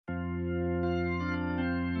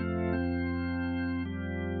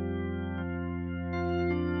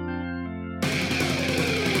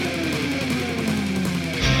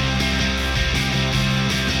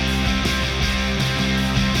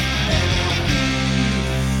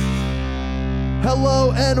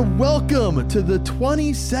Hello and welcome to the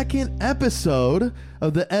 22nd episode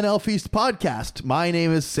of the NL Feast podcast. My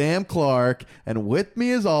name is Sam Clark, and with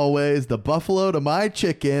me as always, the buffalo to my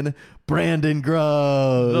chicken, Brandon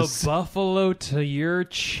Gross. The buffalo to your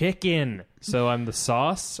chicken. So I'm the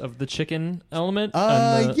sauce of the chicken element?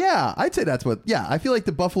 Yeah, I'd say that's what, I feel like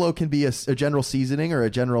the buffalo can be a general seasoning or a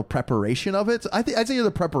general preparation of it. So I'd say you're the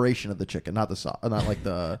preparation of the chicken, not the sauce, not like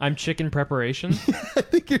the... I'm chicken preparation? I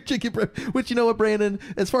think you're chicken prep, which you know what, Brandon,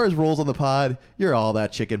 as far as roles on the pod, you're all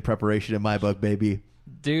that chicken preparation in my book, baby.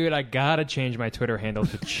 Dude, I gotta change my Twitter handle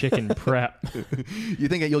to chicken prep. You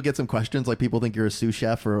think that you'll get some questions like people think you're a sous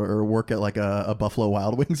chef or work at like a Buffalo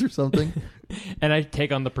Wild Wings or something? And I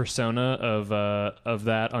take on the persona of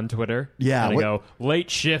that on Twitter. Yeah. And I go,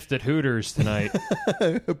 late shift at Hooters tonight.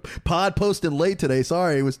 Pod posting late today.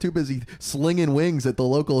 Sorry, I was too busy slinging wings at the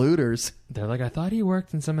local Hooters. They're like, I thought he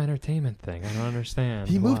worked in some entertainment thing. I don't understand.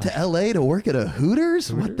 He moved to L.A. to work at a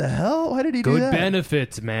Hooters? What the hell? Why did he do that? Good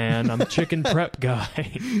benefits, man. I'm a chicken prep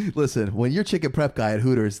guy. Listen, when you're chicken prep guy at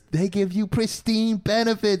Hooters, they give you pristine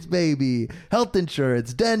benefits, baby. Health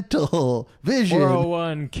insurance, dental, vision.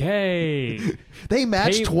 401k. They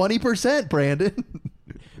match 20%, Brandon.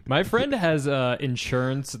 My friend has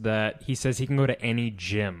insurance that he says he can go to any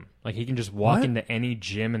gym. Like, he can just walk into any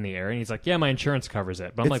gym in the area, and he's like, yeah, my insurance covers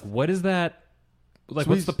it. But I'm like, what is that? Like,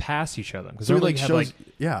 what's the pass you show them? Because so like shows,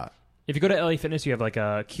 yeah. If you go to LA Fitness, you have like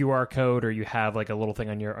a QR code, or you have like a little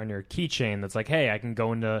thing on your keychain that's like, hey, I can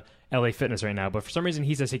go into LA Fitness right now. But for some reason,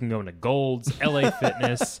 he says he can go into Gold's, LA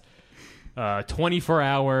Fitness,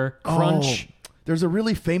 24-hour, Crunch. Oh. There's a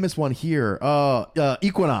really famous one here.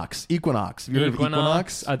 Equinox. Have you heard of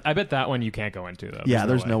Equinox? I bet that one you can't go into, though. Yeah,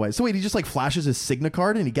 there's no way. So wait, he just like flashes his Cigna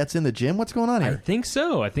card and he gets in the gym? What's going on here? I think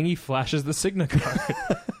so. I think he flashes the Cigna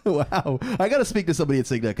card. Wow. I got to speak to somebody at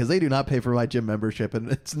Cigna because they do not pay for my gym membership.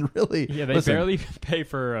 And it's really... Yeah, they barely pay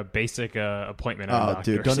for a basic appointment. Oh,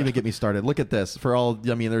 dude, don't even get me started. Look at this. For all...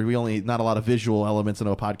 I mean, we only... Not a lot of visual elements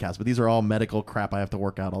into a podcast, but these are all medical crap I have to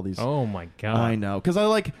work out, all these... Oh, my God. I know. Because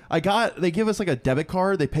they give us like a debit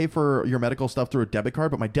card. They pay for your medical stuff through a debit card,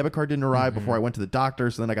 but my debit card didn't arrive before I went to the doctor.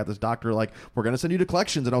 So then I got this doctor like, we're going to send you to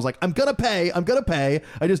collections. And I was like, I'm going to pay.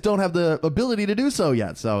 I just don't have the ability to do so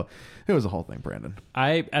yet. So it was a whole thing, Brandon.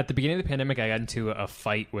 At the beginning of the pandemic, I got into a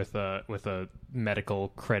fight with a medical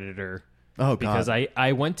creditor. Oh, God. Because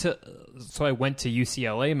I went to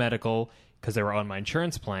UCLA Medical because they were on my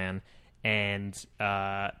insurance plan, and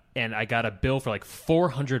I got a bill for like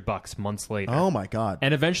 $400 months later. Oh my God.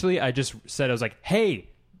 And eventually I just said, I was like, hey,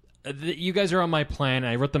 you guys are on my plan.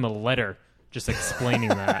 And I wrote them a letter just explaining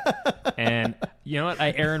that. And you know what?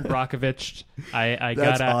 I Aaron Brockovich.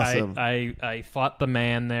 Awesome. I fought the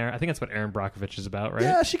man there. I think that's what Aaron Brockovich is about, right?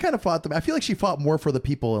 Yeah, she kind of fought the man. I feel like she fought more for the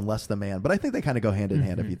people and less the man, but I think they kind of go hand in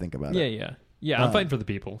hand if you think about it. Yeah, I'm fighting for the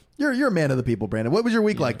people. You're a man of the people, Brandon. What was your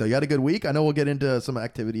week like, though? You had a good week? I know we'll get into some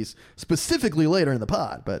activities specifically later in the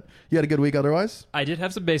pod, but you had a good week otherwise? I did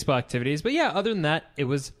have some baseball activities, but yeah, other than that, it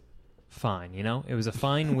was fine, you know? It was a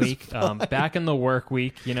fine week. Back in the work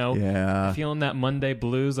week, you know? Yeah. Feeling that Monday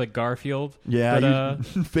blues like Garfield. Yeah,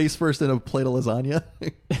 you face first in a plate of lasagna.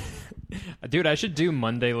 Dude, I should do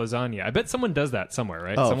Monday lasagna. I bet someone does that somewhere,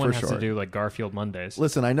 right? Oh, someone for has sure. to do like Garfield Mondays.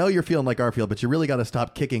 Listen, I know you're feeling like Garfield, but you really got to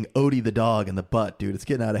stop kicking Odie the dog in the butt, dude. It's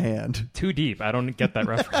getting out of hand. Too deep. I don't get that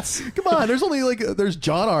reference. Come on, there's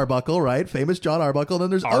John Arbuckle, right? Famous John Arbuckle, and then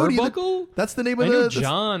there's Arbuckle? Odie. That's the name of I knew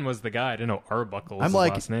John was the guy. I didn't know Arbuckle was his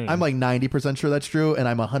last name. I'm like 90% sure that's true, and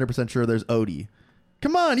I'm 100% sure there's Odie.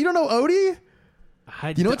 Come on, you don't know Odie?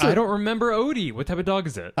 I don't remember Odie. What type of dog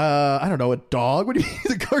is it? I don't know. A dog? What do you mean?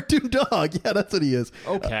 He's a cartoon dog. Yeah, that's what he is.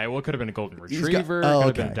 Okay, well, it could have been a golden retriever. Could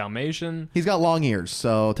have been a Dalmatian. He's got long ears,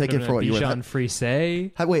 so take it for what you want. Bichon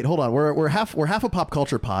Frise. Wait, hold on. We're half a pop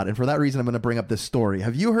culture pod, and for that reason, I'm going to bring up this story.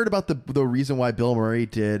 Have you heard about the reason why Bill Murray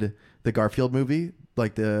did the Garfield movie?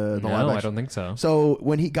 Like the live action? No, I don't think so. So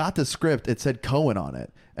when he got the script, it said Cohen on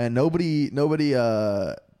it, and nobody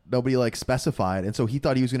like specified, and so he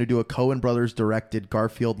thought he was going to do a Cohen brothers directed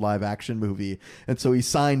Garfield live action movie, and so he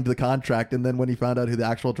signed the contract, and then when he found out who the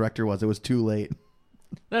actual director was, it was too late.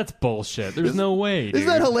 That's bullshit. There's no way, dude. Isn't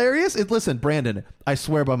that hilarious? Listen, Brandon, I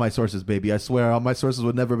swear by my sources, baby. I swear my sources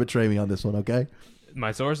would never betray me on this one, okay?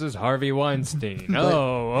 My source is Harvey Weinstein.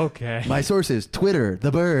 Oh, okay. My source is Twitter,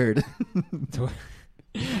 the bird.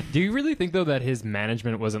 Do you really think, though, that his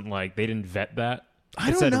management wasn't like, they didn't vet that?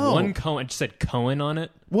 I don't know. One Cohen, it just said Cohen on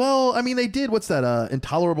it. Well, I mean, they did. What's that?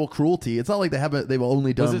 Intolerable Cruelty. It's not like they've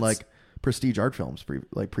only done like prestige art films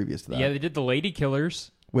previous to that. Yeah, they did The Lady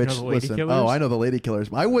Killers. Which, You know the Lady listen, Killers? I know the Lady Killers.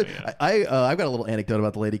 I've got a little anecdote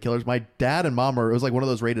about the Lady Killers. My dad and mom it was like one of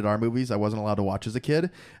those rated R movies I wasn't allowed to watch as a kid,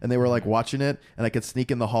 and they were like watching it, and I could sneak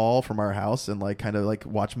in the hall from our house and like kind of like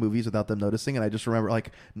watch movies without them noticing. And I just remember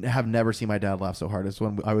like have never seen my dad laugh so hard as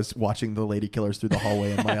when I was watching the Lady Killers through the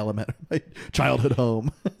hallway in my childhood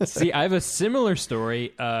home. See, I have a similar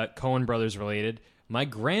story, Cohen brothers related. My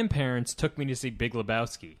grandparents took me to see Big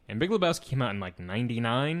Lebowski, and Big Lebowski came out in like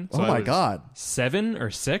 '99. So Oh my I was God. 7 or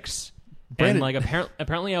 6. Brandon- And like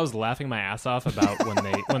apparently I was laughing my ass off about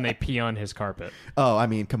when they pee on his carpet. Oh, I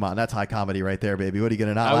mean, come on, that's high comedy right there, baby. What are you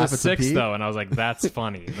gonna not I laugh was at some 6 pee? though, and I was like, "That's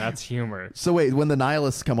funny. That's humor." So wait, when the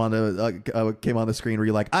nihilists came on the screen, were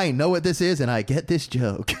you like, I know what this is and I get this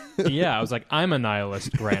joke? Yeah, I was like, "I'm a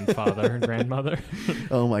nihilist, grandfather and grandmother."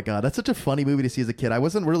 Oh my God, that's such a funny movie to see as a kid. I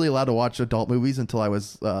wasn't really allowed to watch adult movies until I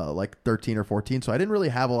was like 13 or 14, so I didn't really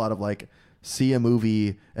have a lot of like see a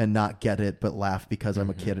movie and not get it but laugh because I'm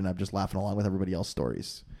a kid and I'm just laughing along with everybody else's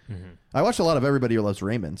stories. I watched a lot of Everybody Who Loves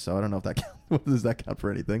Raymond, so I don't know if that counts. Does that count for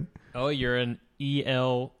anything? Oh, you're an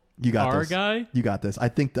EL. You got this. guy? You got this. I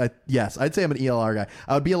think yes, I'd say I'm an ELR guy.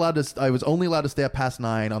 I was only allowed to stay up past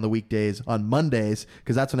 9 on the weekdays on Mondays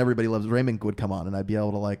because that's when Everybody Loves Raymond would come on, and I'd be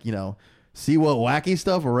able to like, see what wacky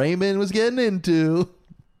stuff Raymond was getting into.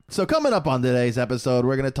 So coming up on today's episode,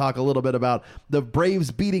 we're going to talk a little bit about the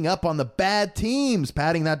Braves beating up on the bad teams,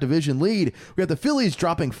 padding that division lead. We got the Phillies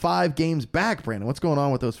dropping 5 games back. Brandon, what's going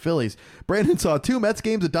on with those Phillies? Brandon saw 2 Mets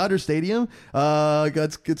games at Dodger Stadium.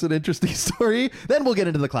 It's an interesting story. Then we'll get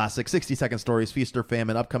into the classic 60-second stories, Feast or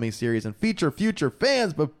Famine, upcoming series, and feature future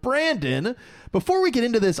fans. But Brandon, before we get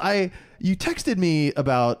into this, you texted me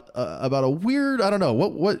about a weird, I don't know,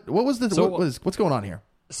 what was this? So, What's going on here?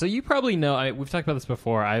 So you probably know, we've talked about this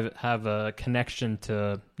before, I have a connection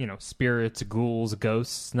to, spirits, ghouls,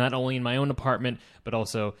 ghosts, not only in my own apartment, but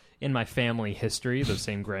also in my family history. Those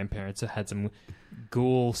same grandparents have had some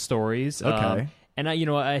ghoul stories. Okay. And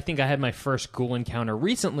I think I had my first ghoul encounter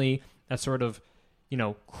recently that sort of,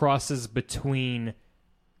 crosses between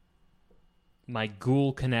my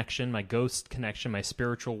ghoul connection, my ghost connection, my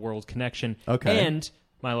spiritual world connection, and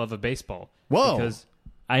my love of baseball. Whoa. Because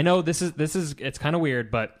I know this is it's kind of weird,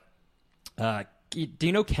 but do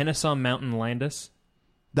you know Kenesaw Mountain Landis?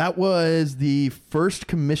 That was the first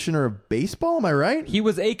commissioner of baseball, am I right? He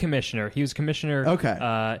was a commissioner. He was commissioner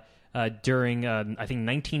during, I think,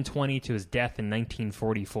 1920 to his death in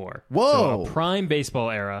 1944. Whoa. So a prime baseball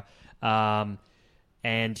era.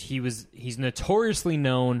 And he's notoriously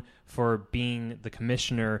known for being the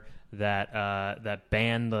commissioner that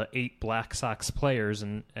banned the 8 Black Sox players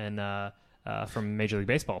and from Major League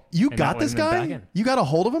Baseball. You got this guy? You got a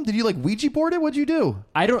hold of him? Did you like Ouija board it? What'd you do?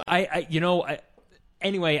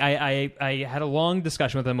 Anyway, I had a long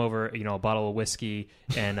discussion with him over, a bottle of whiskey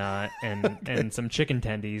and some chicken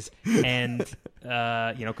tendies, and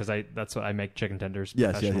because that's what I make, chicken tenders.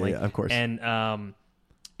 Yes, professionally. yeah, of course. And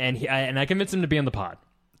I convinced him to be on the pod.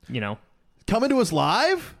 Coming to us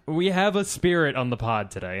live? We have a spirit on the pod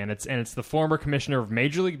today, and it's the former commissioner of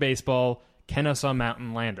Major League Baseball, Kenesaw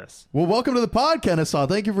Mountain Landis. Well, welcome to the pod, Kenesaw.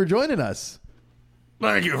 Thank you for joining us.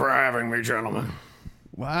 Thank you for having me, gentlemen.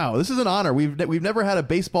 Wow, this is an honor. We've never had a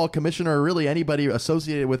baseball commissioner or really anybody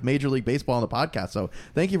associated with Major League Baseball on the podcast, so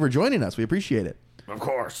thank you for joining us. We appreciate it. Of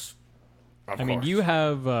course. I mean, you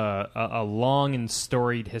have a long and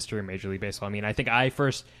storied history of Major League Baseball. I mean, I think I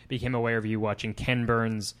first became aware of you watching Ken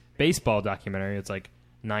Burns' baseball documentary. It's like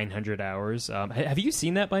 900 hours. Have you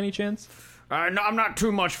seen that by any chance? No, I'm not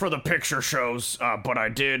too much for the picture shows, but I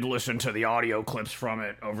did listen to the audio clips from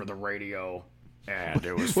it over the radio, and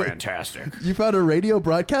it was fantastic. You found a radio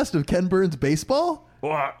broadcast of Ken Burns' baseball?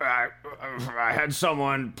 Well, I had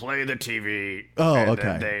someone play the TV. Oh, and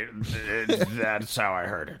okay. That's how I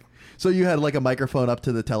heard it. So you had like a microphone up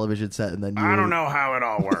to the television set, and then I don't know how it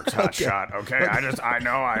all works, Hotshot, okay? I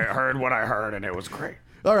know I heard what I heard, and it was great.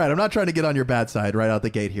 All right, I'm not trying to get on your bad side right out the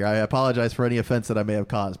gate here. I apologize for any offense that I may have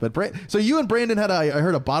caused. But so you and Brandon had, I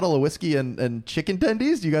heard, a bottle of whiskey and chicken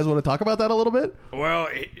tendies. Do you guys want to talk about that a little bit? Well,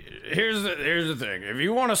 here's the thing. If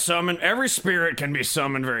you want to summon, every spirit can be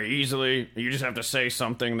summoned very easily. You just have to say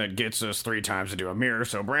something that gets us 3 times into a mirror.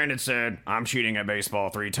 So Brandon said, I'm cheating at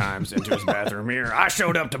baseball 3 times into his bathroom mirror. I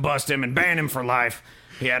showed up to bust him and ban him for life.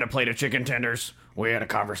 He had a plate of chicken tenders. We had a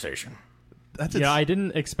conversation. I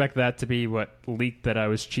didn't expect that to be what leaked that I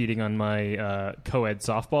was cheating on my co-ed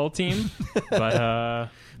softball team, but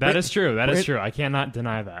that is true. That is true. I cannot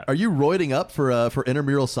deny that. Are you roiding up for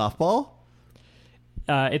intramural softball?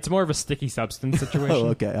 It's more of a sticky substance situation. Oh,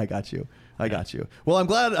 okay. I got you. I got you. Well, I'm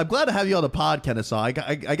glad to have you on the pod,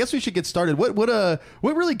 Kenesaw. I guess we should get started. What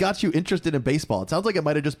really got you interested in baseball? It sounds like it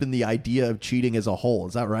might have just been the idea of cheating as a whole.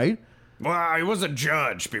 Is that right? Well, I was a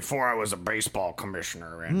judge before I was a baseball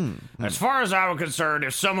commissioner, and as far as I was concerned,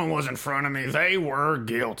 if someone was in front of me, they were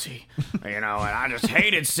guilty. And I just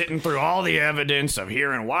hated sitting through all the evidence of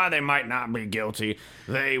hearing why they might not be guilty.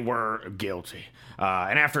 They were guilty.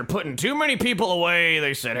 And after putting too many people away,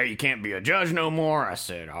 they said, hey, you can't be a judge no more. I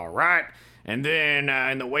said, all right. And then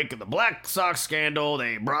in the wake of the Black Sox scandal,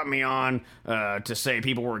 they brought me on to say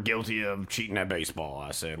people were guilty of cheating at baseball.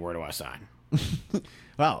 I said, where do I sign?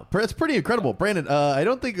 Wow, that's pretty incredible. Brandon, I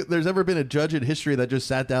don't think there's ever been a judge in history that just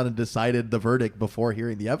sat down and decided the verdict before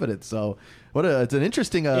hearing the evidence. So it's an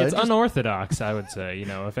interesting... it's unorthodox, I would say.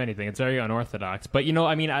 If anything, it's very unorthodox. But,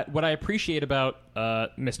 what I appreciate about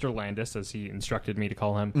Mr. Landis, as he instructed me to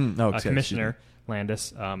call him, Commissioner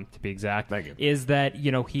Landis, to be exact, thank you, is that,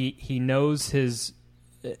 he knows his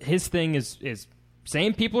thing is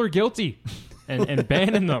saying people are guilty and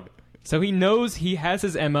banning them. So he knows he has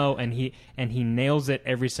his MO, and he nails it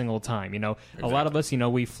every single time. Exactly. A lot of us,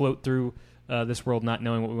 we float through this world not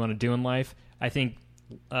knowing what we want to do in life. I think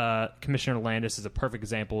Commissioner Landis is a perfect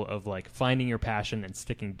example of finding your passion and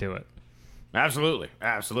sticking to it. Absolutely.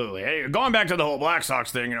 Hey, going back to the whole Black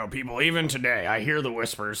Sox thing, people, even today, I hear the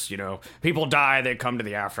whispers, people die, they come to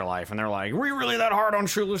the afterlife, and they're like, were you really that hard on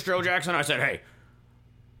Shoeless Joe Jackson? I said, hey,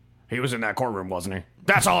 he was in that courtroom, wasn't he?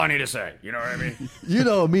 That's all I need to say. You know what I mean?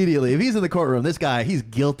 Immediately. If he's in the courtroom, this guy, he's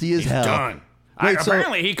guilty as hell. Done.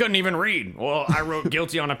 Apparently, he couldn't even read. Well, I wrote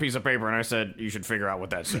guilty on a piece of paper, and I said, you should figure out what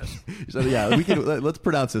that says. So, yeah, we can. Let's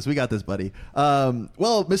pronounce this. We got this, buddy.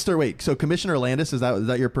 So Commissioner Landis, is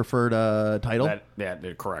that your preferred title? Yeah,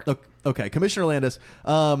 correct. Okay, Commissioner Landis.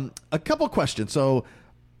 A couple questions. So,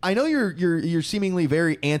 I know you're seemingly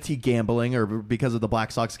very anti-gambling or because of the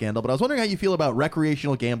Black Sox scandal, but I was wondering how you feel about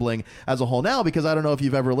recreational gambling as a whole now, because I don't know if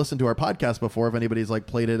you've ever listened to our podcast before, if anybody's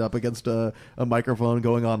played it up against a microphone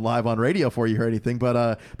going on live on radio for you or anything,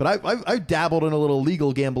 but I've dabbled in a little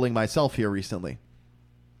legal gambling myself here recently.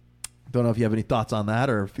 Don't know if you have any thoughts on that,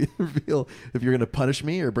 or feel if you're going to punish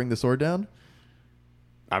me or bring the sword down.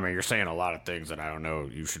 I mean, you're saying a lot of things that I don't know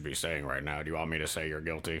you should be saying right now. Do you want me to say you're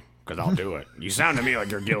guilty? Because I'll do it. You sound to me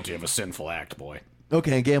like you're guilty of a sinful act, boy.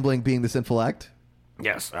 Okay, and gambling being the sinful act?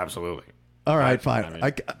 Yes, absolutely. All right, fine.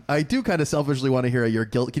 I do kind of selfishly want to hear you're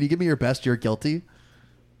guilty. Can you give me your best you're guilty?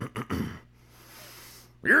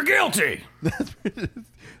 You're guilty! That's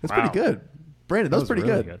pretty good. Brandon, that was pretty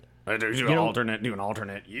really good. Do an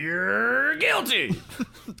alternate. You're guilty.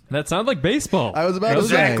 That sounds like baseball. I was about to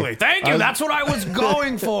say. Exactly. Thank you. That's what I was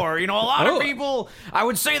going for. A lot of people, I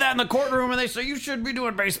would say that in the courtroom, and they say, you should be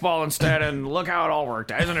doing baseball instead, and look how it all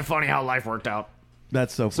worked out. Isn't it funny how life worked out?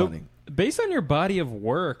 That's so funny. Based on your body of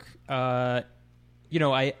work, I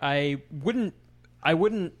wouldn't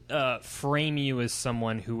frame you as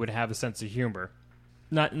someone who would have a sense of humor.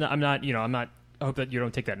 I'm not. I hope that you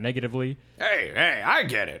don't take that negatively. Hey, I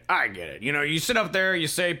get it. You sit up there, you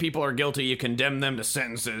say people are guilty, you condemn them to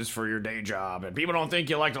sentences for your day job, and people don't think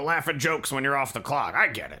you like to laugh at jokes when you're off the clock. I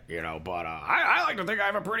get it, but I like to think I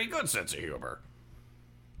have a pretty good sense of humor.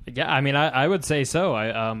 Yeah, I mean, I would say so.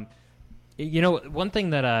 One thing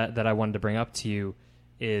that I wanted to bring up to you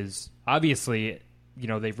is, obviously,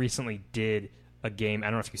 they recently did a game, I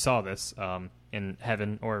don't know if you saw this, in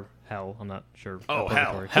heaven or hell, I'm not sure. Oh,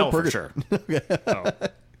 hell for sure. Oh,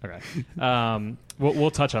 okay.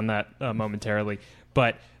 We'll touch on that momentarily,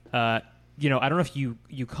 but I don't know if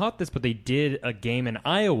you caught this, but they did a game in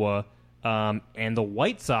Iowa, and the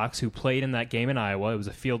White Sox, who played in that game in Iowa, it was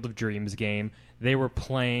a Field of Dreams game. They were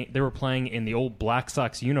playing in the old Black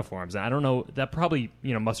Sox uniforms, and I don't know, that probably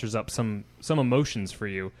musters up some emotions for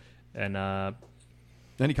you, and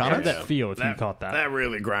any comment? How did that feel if you caught that? That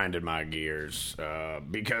really grinded my gears,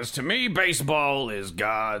 because to me, baseball is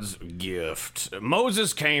God's gift.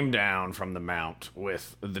 Moses came down from the mount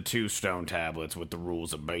with the 2 stone tablets with the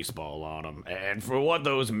rules of baseball on them, and for what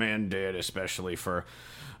those men did, especially for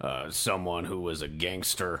someone who was a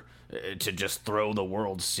gangster, to just throw the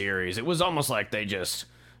World Series, it was almost like they just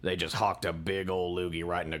hawked a big old loogie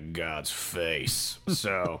right into God's face.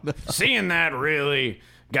 So seeing that really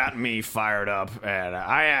got me fired up, and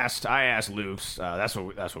I asked Luke's, that's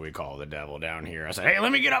what we call the devil down here. I said, hey, let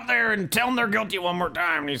me get up there and tell them they're guilty one more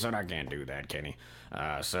time. And he said, I can't do that, Kenny.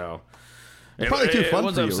 So it's probably too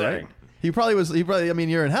fun for you, right? He probably. I mean,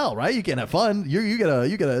 you're in hell, right? You can't have fun. You get a.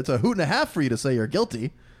 It's a hoot and a half for you to say you're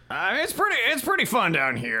guilty. It's pretty fun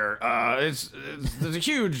down here. There's a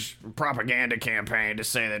huge propaganda campaign to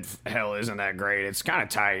say that hell isn't that great. It's kind of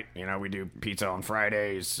tight. We do pizza on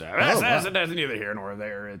Fridays. That's neither here nor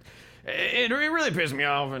there. it really pissed me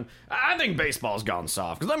off, and I think baseball's gone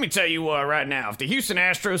soft. Because let me tell you what, right now, if the Houston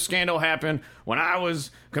Astros scandal happened when I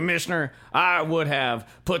was commissioner, I would have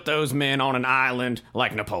put those men on an island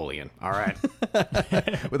like Napoleon, all right?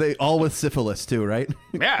 Were they all with syphilis too, right?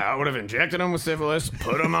 Yeah, I would have injected them with syphilis,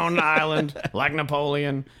 put them on an island like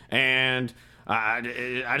Napoleon, and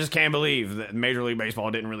I just can't believe that Major League Baseball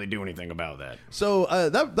didn't really do anything about that. So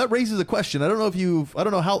that raises a question. I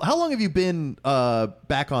don't know how long have you been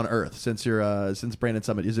back on Earth since since Brandon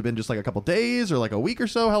Summit? Has it been just like a couple days or like a week or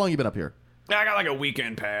so? How long have you been up here? I got like a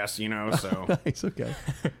weekend pass, so. Nice. Okay.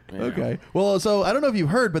 Okay. Well, so I don't know if you've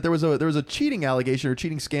heard, but there was a cheating allegation or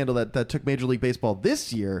cheating scandal that took Major League Baseball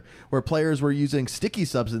this year, where players were using sticky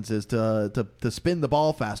substances to spin the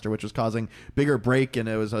ball faster, which was causing bigger break, and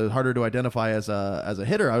it was harder to identify as a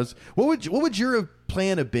hitter. What would your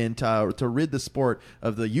plan have been to rid the sport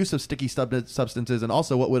of the use of sticky substances, and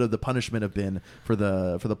also what would have the punishment have been for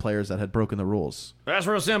the players that had broken the rules? That's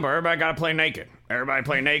real simple. Everybody got to play naked. Everybody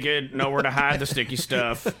play naked. Nowhere to hide the sticky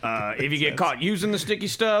stuff. If you get caught using the sticky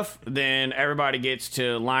stuff, then everybody gets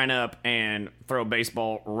to line up and throw a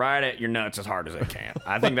baseball right at your nuts as hard as they can.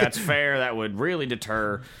 I think that's fair. That would really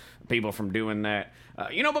deter people from doing that.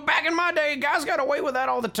 But back in my day, guys got away with that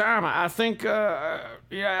all the time. I think,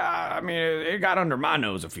 it got under my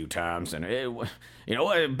nose a few times. And,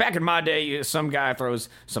 back in my day, some guy throws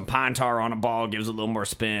some pine tar on a ball, gives it a little more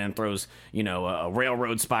spin, throws, a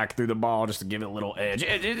railroad spike through the ball just to give it a little edge.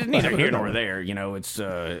 It's neither here nor there. It's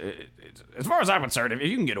as far as I'm concerned, if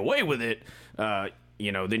you can get away with it, then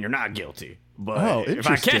you're not guilty. But if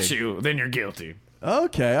I catch you, then you're guilty.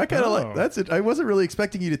 Okay, I kind of like that's it. I wasn't really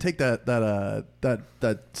expecting you to take that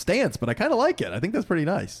stance, but I kind of like it. I think that's pretty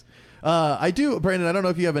nice. I do, Brandon. I don't know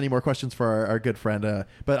if you have any more questions for our good friend,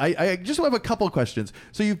 but I just have a couple of questions.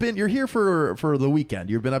 So you're here for the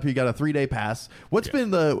weekend. You've been up here. You got a 3-day pass. What's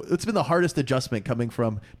been the hardest adjustment coming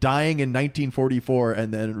from dying in 1944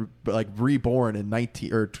 and then like reborn in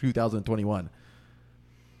 2021?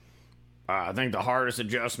 I think the hardest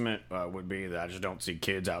adjustment would be that I just don't see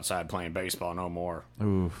kids outside playing baseball no more.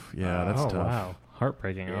 Oof, yeah, that's tough. Wow,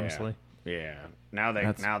 heartbreaking, honestly. Yeah, now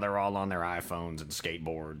they're all on their iPhones and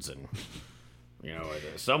skateboards, and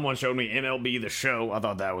someone showed me MLB The Show. I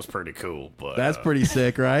thought that was pretty cool. But that's pretty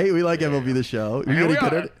sick, right? We like MLB The Show. You really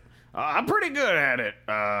good at it? I'm pretty good at it.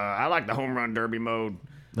 I like the home run derby mode.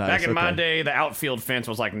 Nice, back in my day, the outfield fence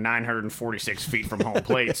was like 946 feet from home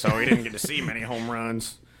plate, so we didn't get to see many home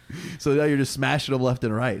runs. So now you're just smashing them left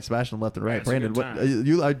and right. Brandon,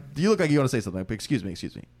 you look like you want to say something. Excuse me.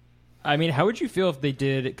 I mean, how would you feel if they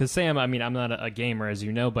did? Because Sam, I'm not a gamer, as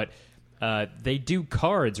you know, but they do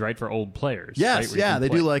cards, right, for old players. Yes, right, yeah, they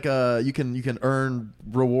do. Like you can earn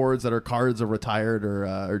rewards that are cards of retired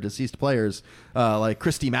or deceased players, like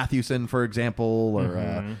Christy Mathewson, for example, or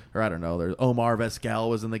I don't know. There's Omar Vizquel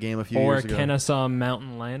was in the game a few years ago. Or Kenesaw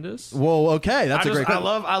Mountain Landis. Whoa, okay, that's a great.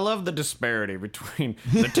 I love the disparity between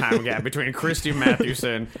the time gap between Christy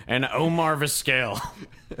Mathewson and Omar Vizquel.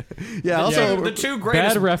 Yeah, also the two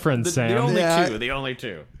greatest. Bad reference, Sam. The only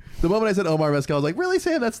two. The moment I said Omar Vizquel, I was like, "Really,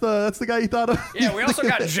 Sam? That's the guy you thought of?" Yeah, we also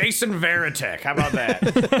got Jason Varitek. How about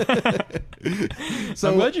that?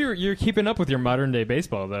 So I'm glad you're keeping up with your modern day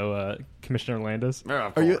baseball, though, Commissioner Landis.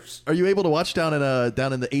 Of course. Are you able to watch down in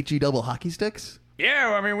the HE double hockey sticks?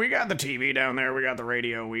 Yeah, I mean, we got the TV down there, we got the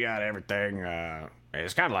radio, we got everything.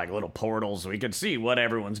 It's kind of like little portals. We could see what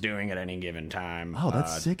everyone's doing at any given time. Oh,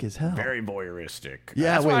 that's sick as hell. Very voyeuristic.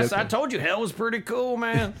 Yeah, that's why I told you hell was pretty cool,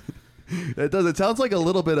 man. It does. It sounds like a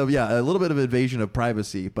little bit of invasion of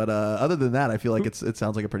privacy, but other than that, I feel like it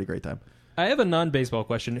sounds like a pretty great time. I have a non-baseball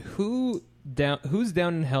question. Who's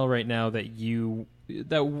down in hell right now that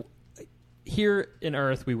here in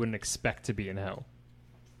Earth we wouldn't expect to be in hell?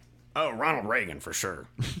 Oh, Ronald Reagan for sure.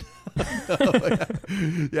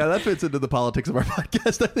 Yeah, that fits into the politics of our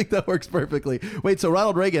podcast. I think that works perfectly. Wait, so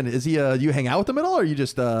Ronald Reagan, is he? You hang out with him at all, or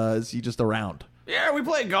is he just around? Yeah, we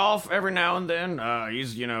play golf every now and then.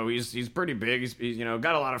 He's pretty big. He's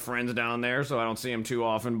got a lot of friends down there, so I don't see him too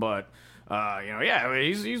often. But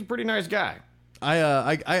he's a pretty nice guy.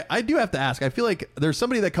 I do have to ask. I feel like there's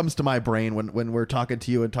somebody that comes to my brain when we're talking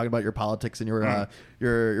to you and talking about your politics and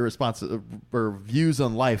your response or views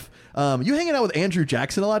on life. You hanging out with Andrew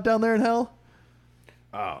Jackson a lot down there in hell?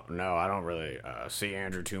 Oh no, I don't really see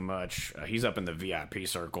Andrew too much. He's up in the VIP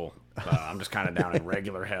circle. I'm just kind of down in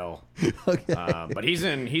regular hell. Okay. But he's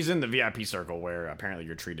in the VIP circle where apparently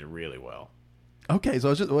you're treated really well. Okay, so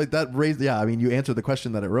it's just like that raised. Yeah, I mean, you answered the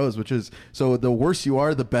question that it rose, which is, so the worse you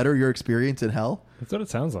are, the better your experience in hell. That's what it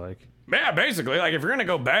sounds like. Yeah, basically, like if you're gonna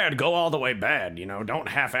go bad, go all the way bad. Don't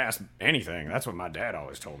half-ass anything. That's what my dad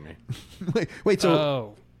always told me. wait.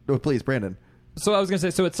 So Oh, please, Brandon. So I was gonna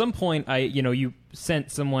say. So at some point, you sent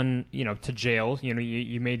someone, to jail.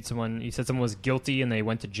 You made someone. You said someone was guilty, and they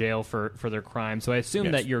went to jail for their crime. So I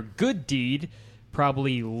assume that your good deed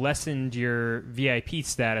probably lessened your VIP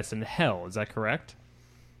status in hell. Is that correct?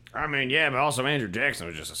 I mean, yeah, but also Andrew Jackson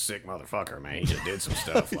was just a sick motherfucker, man. He just did some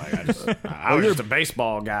stuff. Like I was just a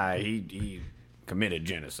baseball guy. He committed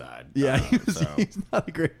genocide. Yeah, he's not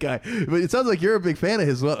a great guy. But it sounds like you're a big fan of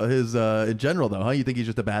his in general, though, huh? You think he's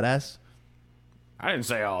just a badass? I didn't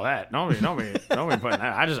say all that. Don't be putting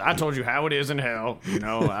that. I told you how it is in hell. I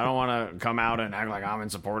don't want to come out and act like I'm in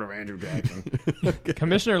support of Andrew Jackson. Okay.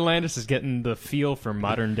 Commissioner Landis is getting the feel for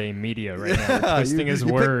modern day media right now, twisting his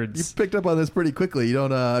words. You picked up on this pretty quickly. You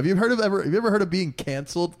don't. Have you ever heard of being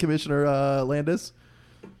canceled, Commissioner Landis?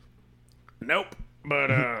 Nope.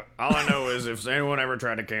 But all I know is if anyone ever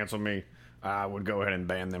tried to cancel me, I would go ahead and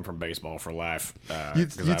ban them from baseball for life.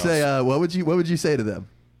 You'd say, what would you say to them?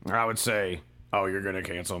 I would say, oh, you're going to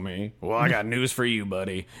cancel me? Well, I got news for you,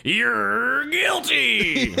 buddy. You're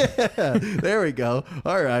guilty! Yeah, there we go.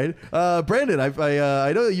 All right. Brandon, I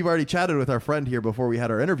know that you've already chatted with our friend here before we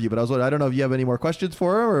had our interview, but I don't know if you have any more questions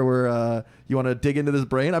for him or you want to dig into this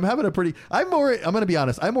brain. I'm going to be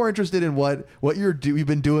honest. I'm more interested in what you've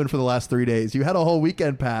been doing for the last 3 days. You had a whole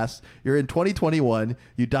weekend pass. You're in 2021.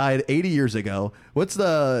 You died 80 years ago.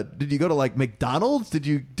 Did you go to like McDonald's? Did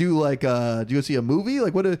you do did you go see a movie?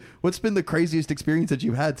 Like what's been the craziest experience that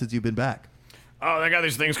you've had since you've been back? Oh, they got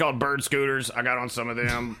these things called bird scooters. I got on some of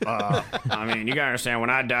them. I mean, you gotta understand, when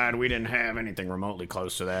I died, we didn't have anything remotely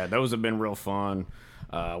close to that. Those have been real fun.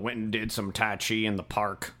 Went and did some Tai Chi in the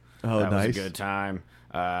park. Oh, that nice. was a good time.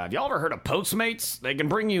 Have y'all ever heard of Postmates? They can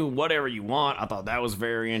bring you whatever you want. I thought that was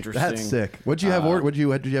very interesting. That's sick. What'd you have? What did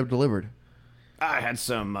you have delivered? I had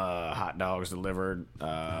some hot dogs delivered.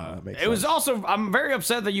 It was also, I'm very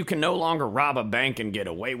upset that you can no longer rob a bank and get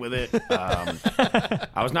away with it.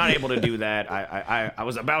 I was not able to do that. I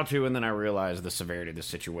was about to, and then I realized the severity of the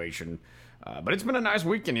situation. But it's been a nice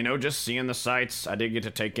weekend, just seeing the sights. I did get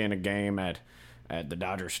to take in a game at the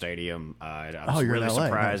Dodger Stadium. I was really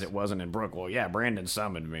surprised it wasn't in Brooklyn. Well, yeah, Brandon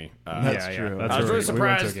summoned me. That's true. That's I was really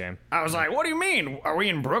surprised. We went to a game. I was like, what do you mean? Are we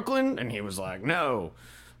in Brooklyn? And he was like, no.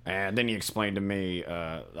 And then he explained to me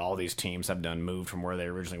all these teams have done moved from where they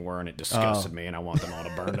originally were, and it disgusted me, and I want them all to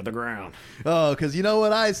burn to the ground. Oh, because you know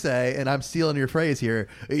what I say, and I'm stealing your phrase here.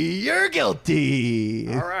 You're guilty.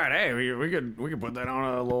 All right, hey, we could put that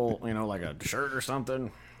on a little, like a shirt or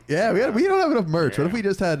something. Yeah, we don't have enough merch. Yeah. What if we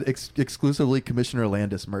just had exclusively Commissioner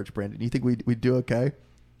Landis merch, Brandon? You think we'd do okay?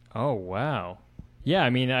 Oh, wow. Yeah,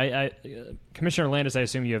 I mean, I Commissioner Landis, I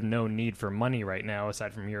assume you have no need for money right now,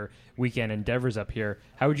 aside from your weekend endeavors up here.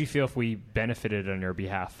 How would you feel if we benefited on your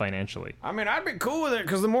behalf financially? I mean, I'd be cool with it,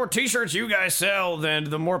 because the more T-shirts you guys sell, then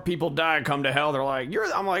the more people die, come to hell. They're like,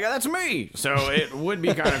 I'm like, that's me. So it would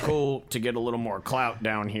be kind of cool to get a little more clout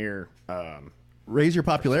down here. Raise your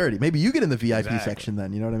popularity. Maybe you get in the VIP section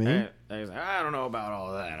then, you know what I mean? I don't know about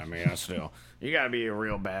all that. I mean, you got to be a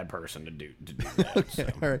real bad person to do that. Okay, so.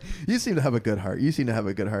 All right. You seem to have a good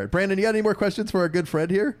heart. Brandon, you got any more questions for our good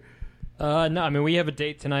friend here? No, I mean, we have a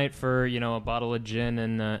date tonight for, a bottle of gin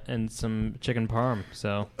and some chicken parm.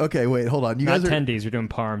 So okay, wait, hold on. You Not guys are tendies. We're doing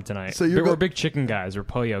parm tonight. So we're big chicken guys. We're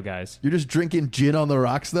pollo guys. You're just drinking gin on the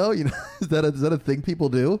rocks, though. Is that a thing people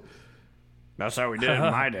do? That's how we did it in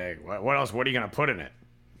my day. What else? What are you going to put in it?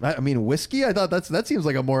 I mean, whiskey. I thought that seems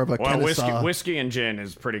like more of a Kenesaw. Whiskey and gin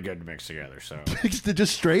is pretty good mixed together. So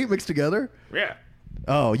just straight mixed together. Yeah.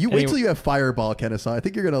 Oh, wait till you have Fireball, Kenesaw. I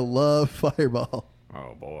think you're gonna love Fireball.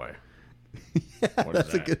 Oh boy. Yeah,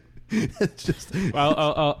 that's a good. It's just.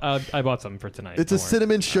 Well, I bought some for tonight. It's a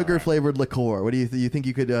cinnamon sugar flavored liqueur. What do you think?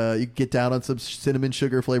 You could get down on some cinnamon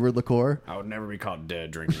sugar flavored liqueur? I would never be caught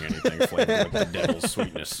dead drinking anything flavored with the devil's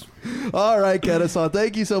sweetness. All right, Kenesaw,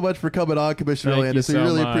 thank you so much for coming on, Commissioner Landis. We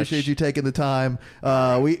really appreciate you taking the time.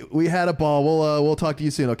 We had a ball. We'll talk to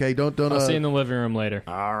you soon. Okay, don't. I'll see you in the living room later.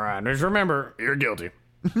 All right, just remember, you're guilty.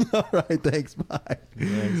 All right, thanks. Bye.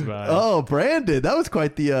 Thanks. Bye. Oh, Brandon, that was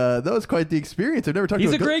quite the experience. I've never talked.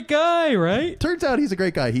 He's to a great guy, right? Turns out he's a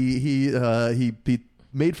great guy. He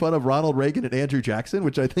made fun of Ronald Reagan and Andrew Jackson,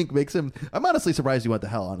 which I think makes him. I'm honestly surprised he went to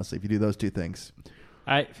hell. Honestly, if you do those two things.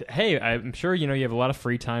 I'm sure you have a lot of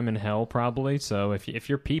free time in hell, probably. So if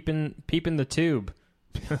you're peeping the tube,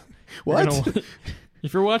 what?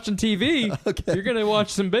 If you're watching TV, okay, you're gonna watch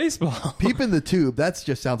some baseball. Peep in the tube. That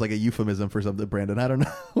just sounds like a euphemism for something, Brandon. I don't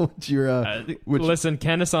know what your. Listen,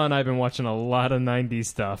 Kenesaw and I've been watching a lot of '90s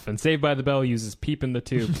stuff, and Saved by the Bell uses "peep in the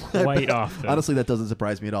tube" quite often. Honestly, that doesn't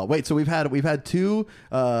surprise me at all. Wait, so we've had two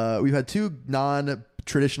non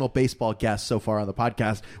traditional baseball guests so far on the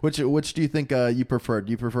podcast. Which do you think you preferred?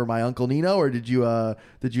 Do you prefer my Uncle Nino, or did you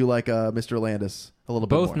like Mr. Landis a little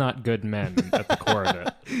bit more? Both not good men at the core of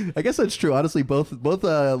it. I guess that's true. Honestly, both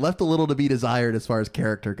left a little to be desired as far as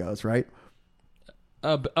character goes, right?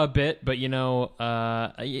 A bit, but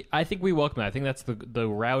I think we welcome it. I think that's the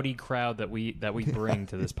rowdy crowd that we bring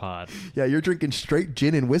to this pod. Yeah, you're drinking straight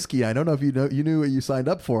gin and whiskey. I don't know if you know what you signed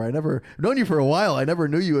up for. I've known you for a while. I never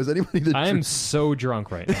knew you as anybody. I am so drunk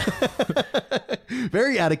right now.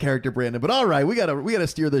 Very out of character, Brandon. But all right, we gotta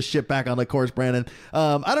steer this ship back on the course, Brandon.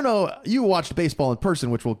 I don't know. You watched baseball in person,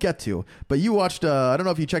 which we'll get to, but you watched. I don't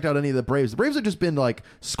know if you checked out any of the Braves. The Braves have just been like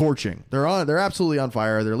scorching. They're absolutely on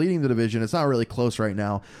fire. They're leading the division. It's not really close right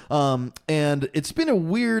now. And it's been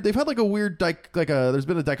they've had like a weird there's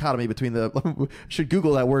been a dichotomy between should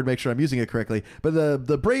Google that word, make sure I'm using it correctly. But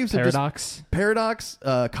the Braves paradox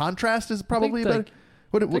contrast is probably better.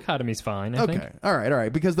 Dichotomy's fine. I think. All right.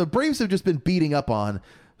 Because the Braves have just been beating up on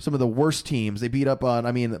some of the worst teams. They beat up on,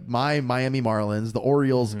 my Miami Marlins, the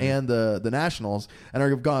Orioles, and the Nationals, and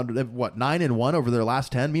have gone 9-1 over their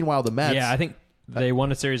last 10. Meanwhile, the Mets. Yeah, I think they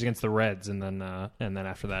won a series against the Reds, and then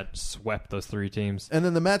after that swept those three teams. And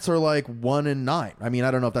then the Mets are like 1-9.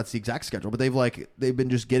 I don't know if that's the exact schedule, but they've been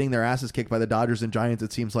just getting their asses kicked by the Dodgers and Giants.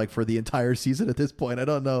 It seems like for the entire season at this point. I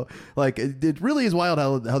don't know. Like it really is wild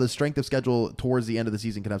how the strength of schedule towards the end of the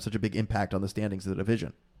season can have such a big impact on the standings of the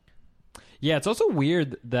division. Yeah, it's also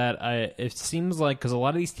weird that it seems like because a lot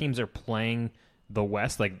of these teams are playing the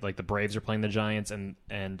West, like the Braves are playing the Giants and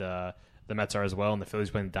the Mets are as well, and the Phillies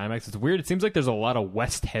playing the Diamondbacks. It's weird. It seems like there's a lot of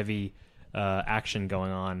West-heavy action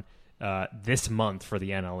going on this month for the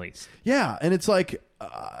NL East. Yeah, and it's like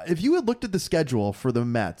if you had looked at the schedule for the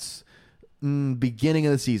Mets beginning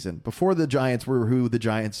of the season, before the Giants were who the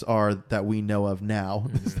Giants are that we know of now.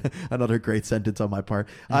 Another great sentence on my part.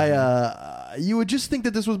 You would just think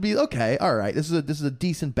that this would be okay. All right, this is a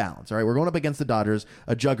decent balance. All right, we're going up against the Dodgers,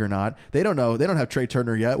 a juggernaut. They don't have Trey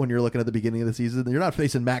Turner yet. When you're looking at the beginning of the season, you're not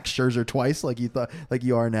facing Max Scherzer twice like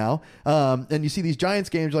you are now. And you see these Giants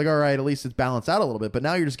games, you're like, all right, at least it's balanced out a little bit. But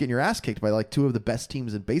now you're just getting your ass kicked by like two of the best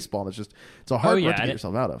teams in baseball. And it's a hard rut to get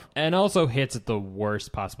yourself out of. And also hits at the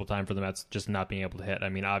worst possible time for the Mets, just not being able to hit.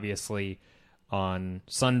 Obviously, on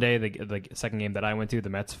Sunday, the second game that I went to, the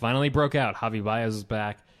Mets finally broke out. Javi Baez was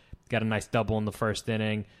back, got a nice double in the first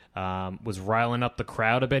inning, was riling up the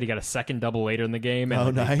crowd a bit. He got a second double later in the game,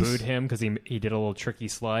 and they booed him because he did a little tricky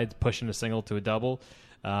slide, pushing a single to a double,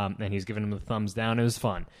 and he's giving him the thumbs down. It was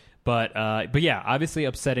fun. But yeah, obviously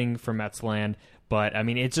upsetting for Mets land. But,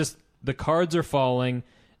 it's just the cards are falling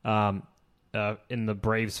in the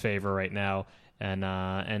Braves' favor right now,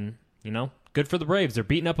 and good for the Braves. They're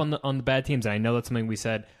beating up on the bad teams. And I know that's something we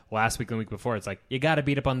said last week and the week before. It's like, you got to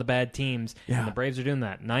beat up on the bad teams. Yeah. And the Braves are doing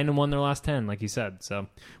that. 9-1 their last 10, like you said. So,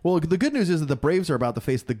 well, the good news is that the Braves are about to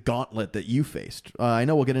face the gauntlet that you faced. I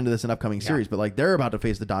know we'll get into this in upcoming series, but they're about to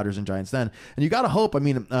face the Dodgers and Giants then. And you got to hope,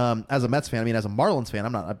 as a Mets fan, as a Marlins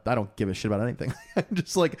fan, I don't give a shit about anything. I'm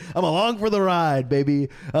just like, I'm along for the ride, baby.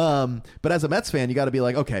 But as a Mets fan, you got to be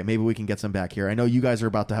like, okay, maybe we can get some back here. I know you guys are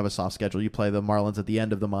about to have a soft schedule. You play the Marlins at the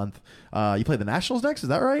end of the month. You play the Nationals next, is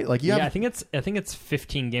that right? I think it's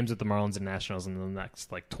 15 games with the Marlins and Nationals in the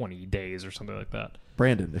next 20 days or something like that.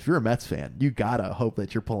 Brandon, if you're a Mets fan, you gotta hope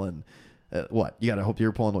that you're pulling what? You gotta hope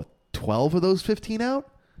you're pulling 12 of those 15 out?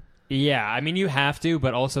 Yeah, you have to,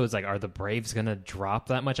 but also it's like, are the Braves gonna drop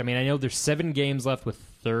that much? I know there's 7 games left with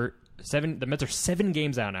 7. The Mets are 7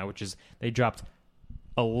 games out now, which is they dropped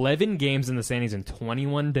 11 games in the standings in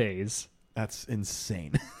 21 days. That's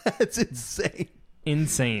insane. That's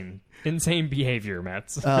insane. Insane behavior,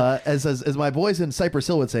 Mets. As my boys in Cypress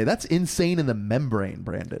Hill would say, that's insane in the membrane,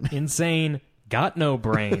 Brandon. Insane. Got no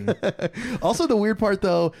brain. Also, the weird part,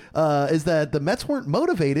 though, is that the Mets weren't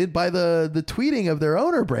motivated by the tweeting of their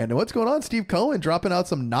owner, Brandon. What's going on? Steve Cohen dropping out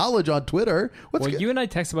some knowledge on Twitter. You and I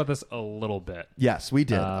texted about this a little bit. Yes, we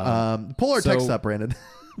did. Pull our text up, Brandon.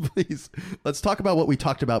 Please. Let's talk about what we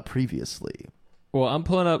talked about previously. Well, I'm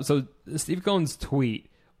pulling up. So Steve Cohen's tweet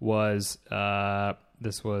was...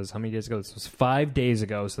 this was how many days ago? This was 5 days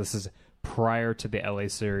ago. So this is prior to the LA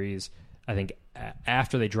series. I think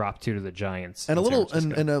after they dropped 2 to the Giants. And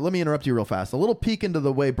let me interrupt you real fast. A little peek into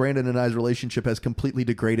the way Brandon and I's relationship has completely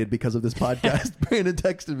degraded because of this podcast. Brandon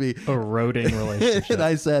texted me. Eroding relationship. And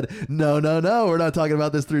I said, no. We're not talking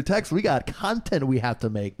about this through text. We got content we have to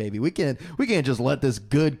make, baby. We can't just let this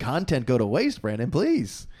good content go to waste, Brandon,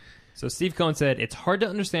 please. So Steve Cohen said, it's hard to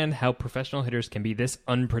understand how professional hitters can be this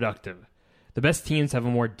unproductive. The best teams have a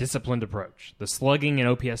more disciplined approach. The slugging and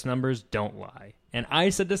OPS numbers don't lie. And I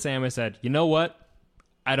said to Sam, I said, you know what?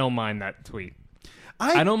 I don't mind that tweet.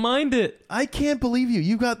 I don't mind it. I can't believe you.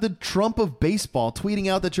 You got the Trump of baseball tweeting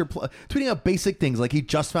out that you're tweeting out basic things like he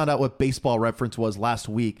just found out what Baseball Reference was last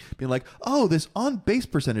week, being like, "Oh, this on base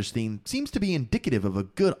percentage theme seems to be indicative of a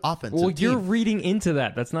good offensive team." Well, you're reading into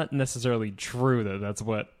that. That's not necessarily true, though. That's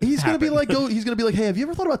what he's happened. gonna be like. He's gonna be like, "Hey, have you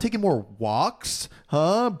ever thought about taking more walks?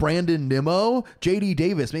 Huh? Brandon Nimmo, JD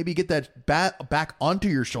Davis, maybe get that bat back onto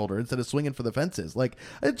your shoulder instead of swinging for the fences." Like,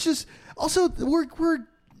 it's just also we're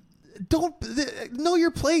don't know your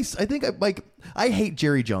place. I think I hate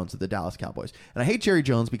Jerry Jones of the Dallas Cowboys, and I hate Jerry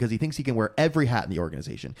Jones because he thinks he can wear every hat in the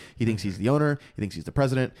organization. He thinks he's the owner. He thinks he's the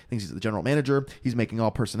president. He thinks he's the general manager. He's making all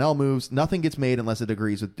personnel moves. Nothing gets made unless it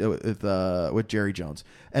agrees with Jerry Jones.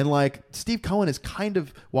 And like Steve Cohen is kind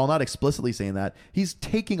of, while not explicitly saying that, he's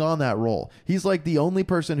taking on that role. He's like the only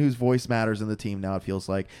person whose voice matters in the team now, it feels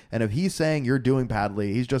like. And if he's saying you're doing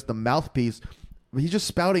badly, he's just the mouthpiece. He's just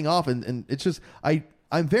spouting off, and it's just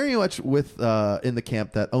I'm very much with in the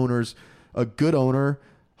camp that a good owner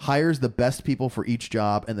hires the best people for each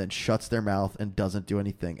job and then shuts their mouth and doesn't do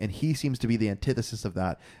anything. And he seems to be the antithesis of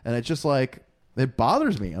that. And it's just like, it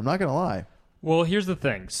bothers me. I'm not going to lie. Well, here's the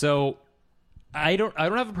thing. So I don't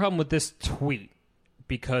have a problem with this tweet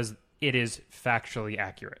because it is factually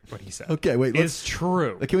accurate what he said. Okay, wait. It's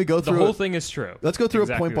true. Can we go through the whole thing is true. Let's go through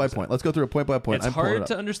exactly it point by point. Let's go through it point by point. It's hard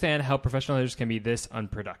to understand how professional leaders can be this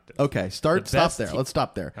unproductive. Okay, stop there. Let's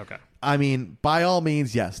stop there. Okay. I mean, by all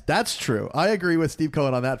means, yes, that's true. I agree with Steve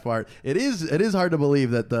Cohen on that part. It is hard to believe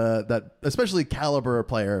that that especially caliber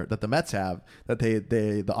player that the Mets have, that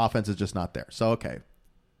the offense is just not there. So okay.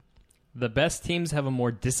 The best teams have a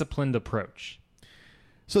more disciplined approach.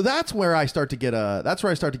 So that's where I start to get a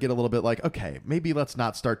little bit like, okay, maybe let's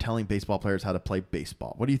not start telling baseball players how to play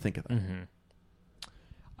baseball. What do you think of that? Mm-hmm.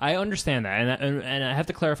 I understand that, and I have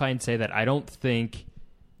to clarify and say that I don't think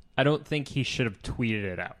he should have tweeted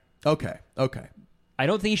it out. Okay. I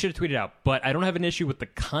don't think he should have tweeted it out, but I don't have an issue with the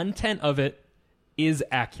content of it is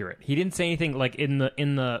accurate. He didn't say anything like in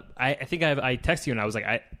the I think I texted you and I was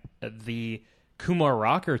like the Kumar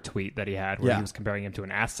Rocker tweet that he had where he was comparing him to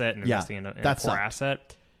an asset and investing in a core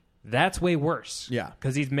asset. That's way worse. Yeah.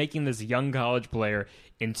 Because he's making this young college player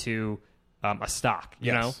into a stock,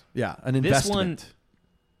 you know? Yeah, an investment.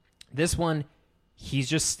 This one, he's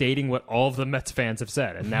just stating what all of the Mets fans have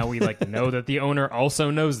said. And now we know that the owner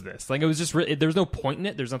also knows this. Like, it was just, there's no point in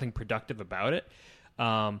it. There's nothing productive about it.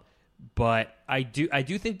 But I do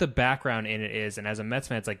think the background in it is, and as a Mets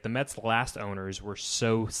fan, it's like the Mets' last owners were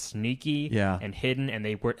so sneaky and hidden, and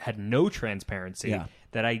they had no transparency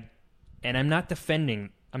that I'm not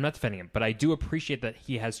defending him, but I do appreciate that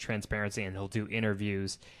he has transparency and he'll do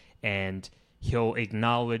interviews and he'll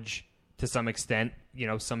acknowledge to some extent,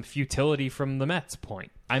 some futility from the Mets point.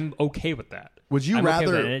 I'm okay with that. Would you I'm rather?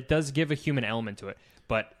 Okay with that, and it does give a human element to it,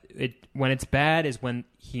 but when it's bad is when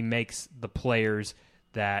he makes the players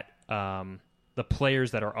that are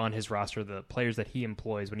on his roster, the players that he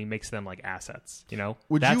employs, when he makes them like assets,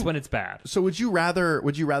 that's when it's bad. So would you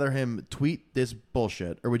rather him tweet this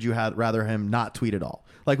bullshit, or would you rather him not tweet at all?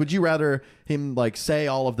 Like, would you rather him like say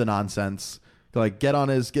all of the nonsense, like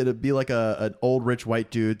be like an old rich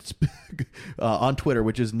white dude on Twitter,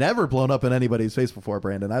 which has never blown up in anybody's face before,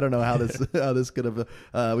 Brandon? I don't know how this could have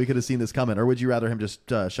we could have seen this coming. Or would you rather him just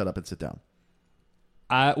shut up and sit down?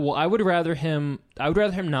 I would rather him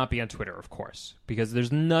not be on Twitter, of course, because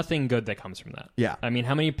there's nothing good that comes from that. Yeah. I mean,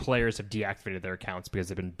 how many players have deactivated their accounts because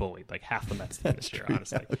they've been bullied? Like half the Mets team this year,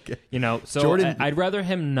 honestly. Yeah, okay. So Jordan, I'd rather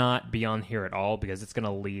him not be on here at all because it's going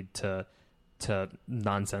to lead to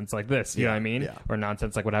nonsense like this. You know what I mean? Yeah. Or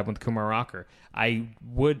nonsense like what happened with Kumar Rocker. I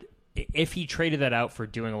if he traded that out for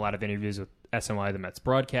doing a lot of interviews with SNY, the Mets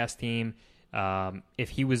broadcast team, if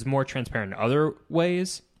he was more transparent in other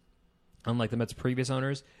ways, unlike the Mets' previous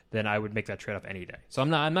owners, then I would make that trade-off any day. So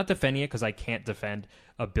I'm not defending it because I can't defend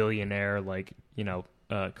a billionaire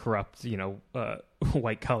corrupt,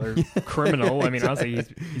 white-collar criminal. I mean, Exactly.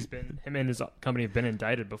 honestly, him and his company have been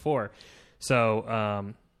indicted before. So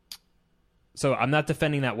I'm not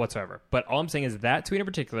defending that whatsoever. But all I'm saying is that tweet in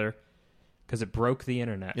particular, because it broke the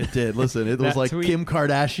internet. It did. Listen, it was like tweet, Kim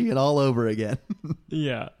Kardashian all over again.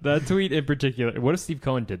 Yeah, that tweet in particular. What if Steve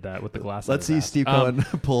Cohen did that with the glass? Let's see Steve Cohen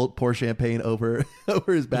pour champagne over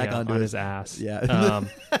his back onto his ass. Yeah.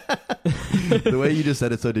 The way you just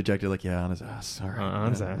said it so dejected, like, on his ass. All right. On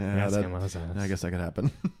his ass. I guess that could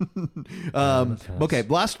happen. Okay,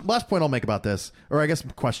 last point I'll make about this, or I guess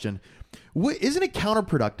question. Isn't it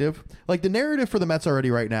counterproductive? Like, the narrative for the Mets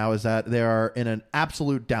already right now is that they are in an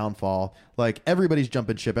absolute downfall. Like, everybody's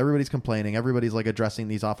jumping ship, everybody's complaining, everybody's like addressing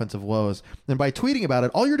these offensive woes. And by tweeting about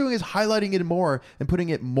it, all you're doing is highlighting it more and putting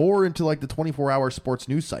it more into like the 24-hour sports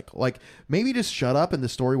news cycle. Like, maybe just shut up and the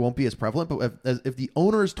story won't be as prevalent. But if the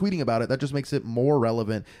owner is tweeting about it, that just makes it more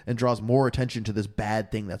relevant and draws more attention to this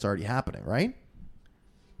bad thing that's already happening, right?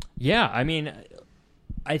 Yeah, I mean,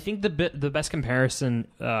 I think the best comparison,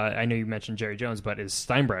 I know you mentioned Jerry Jones, but is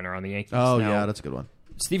Steinbrenner on the Yankees. Oh, now, yeah, that's a good one.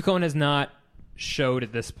 Steve Cohen has not showed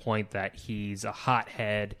at this point that he's a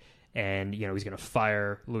hothead and, you know, he's going to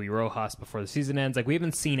fire Louis Rojas before the season ends. Like, we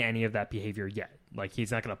haven't seen any of that behavior yet. Like,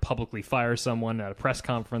 he's not going to publicly fire someone at a press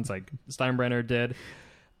conference like Steinbrenner did.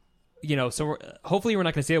 You know, so hopefully we're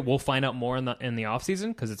not going to see it. We'll find out more in the offseason,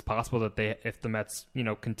 because it's possible that if the Mets, you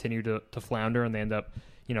know, continue to flounder and they end up,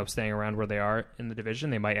 you know, staying around where they are in the division,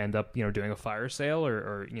 they might end up, you know, doing a fire sale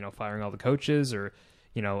or you know, firing all the coaches or,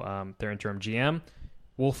 you know, their interim GM.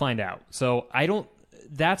 We'll find out. So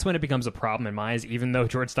that's when it becomes a problem in my eyes, even though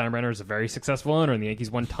George Steinbrenner is a very successful owner and the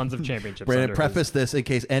Yankees won tons of championships. Brandon, preface this in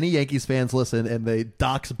case any Yankees fans listen and they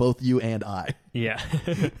dox both you and I. Yeah.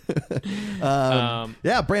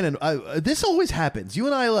 Yeah, Brandon, this always happens. You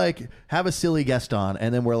and I like have a silly guest on,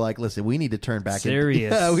 and then we're like, listen, we need to turn back.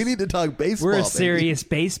 Serious. Yeah, we need to talk baseball. We're a serious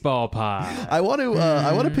baseball pod. I want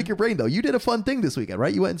to pick your brain though. You did a fun thing this weekend,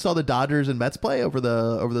 right? You went and saw the Dodgers and Mets play over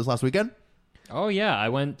this last weekend. Oh yeah, I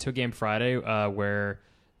went to a game Friday where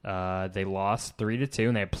they lost 3-2,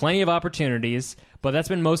 and they had plenty of opportunities. But that's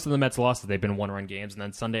been most of the Mets' losses. They've been one-run games, and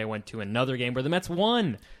then Sunday I went to another game where the Mets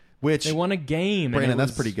won. They won a game. Brandon,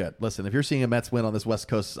 that's pretty good. Listen, if you're seeing a Mets win on this West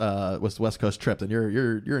Coast trip, then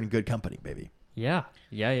you're in good company, baby. Yeah.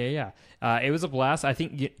 It was a blast. I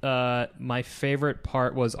think my favorite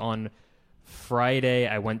part was on Friday.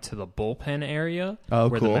 I went to the bullpen area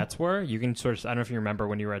where the Mets were. You can sort of, I don't know if you remember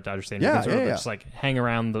when you were at Dodger Stadium. You can sort of just like hang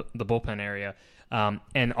around the bullpen area.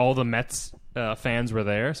 And all the Mets fans were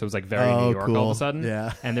there, so it was like very New York all of a sudden.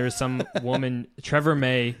 Yeah. And there was some woman, Trevor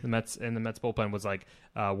May, the Mets bullpen was like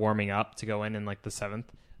warming up to go in like the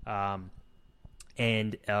seventh.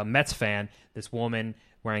 And a Mets fan, this woman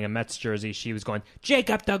wearing a Mets jersey, she was going,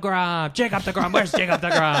 Jacob DeGrom, where's Jacob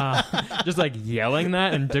DeGrom? Just like yelling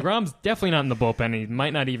that, and DeGrom's definitely not in the bullpen. He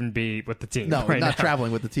might not even be with the team. No, right not now.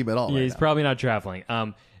 traveling with the team at all. Yeah, he's probably not traveling.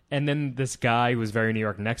 And then this guy who was very New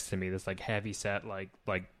York next to me, this like heavy set, like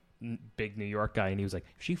big New York guy, and he was like,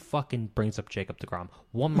 if she fucking brings up Jacob DeGrom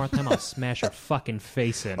one more time, I'll smash her fucking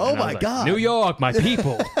face in. Oh my God. New York, my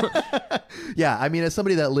people. Yeah, I mean, as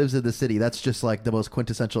somebody that lives in the city, that's just like the most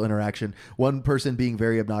quintessential interaction. One person being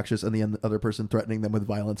very obnoxious and the other person threatening them with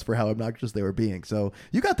violence for how obnoxious they were being. So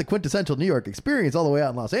you got the quintessential New York experience all the way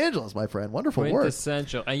out in Los Angeles, my friend. Wonderful work.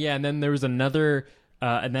 Quintessential. Yeah, and then there was another...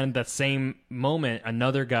 and then that same moment,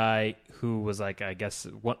 another guy who was like, I guess,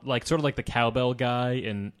 sort of like the cowbell guy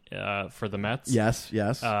in for the Mets. Yes.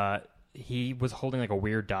 He was holding like a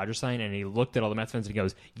weird Dodger sign, and he looked at all the Mets fans and he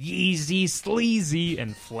goes, Yeezy sleazy,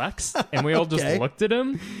 and flexed. And we all just looked at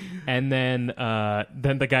him. And then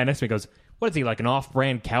the guy next to me goes, what is he, like an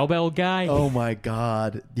off-brand cowbell guy? Oh my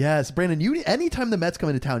God. Yes, Brandon, anytime the Mets come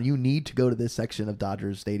into town, you need to go to this section of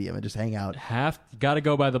Dodgers Stadium and just hang out. Got to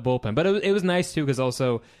go by the bullpen. But it was nice too, because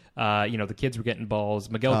also, the kids were getting balls.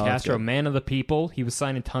 Miguel Castro, man of the people. He was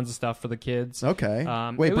signing tons of stuff for the kids. Okay.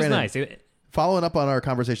 Wait, it was Brandon, nice. Following up on our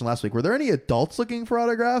conversation last week, were there any adults looking for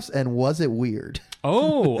autographs, and was it weird?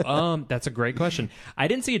 That's a great question. I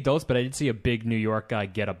didn't see adults, but I did see a big New York guy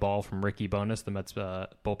get a ball from Ricky Bonas, the Mets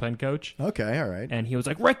bullpen coach. Okay, all right. And he was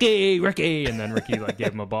like, Ricky, and then Ricky like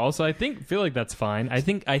gave him a ball. So I feel like that's fine. I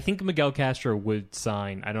think Miguel Castro would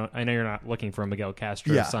sign. I know you're not looking for a Miguel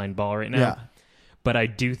Castro signed ball right now. Yeah. But I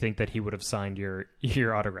do think that he would have signed your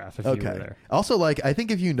autograph if you were there. Also, I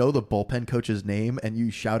think if you know the bullpen coach's name and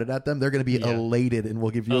you shout it at them, they're going to be elated and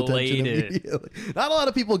will give you attention immediately. Not a lot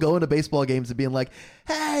of people go into baseball games and being like,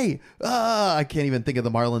 hey, I can't even think of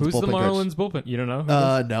the Marlins bullpen coach. Who's the Marlins bullpen? You don't know?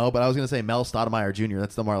 No, but I was going to say Mel Stoudemire Jr.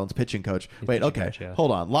 That's the Marlins pitching coach. Wait, okay. Coach, yeah.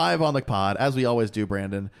 Hold on. Live on the pod, as we always do,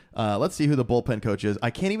 Brandon. Let's see who the bullpen coach is.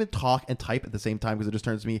 I can't even talk and type at the same time because it just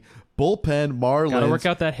turns me bullpen Marlins. Gotta work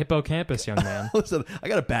out that hippocampus, young man. Listen, I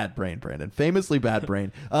got a bad brain, Brandon. Famously bad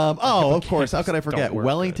brain. Of course. How could I forget?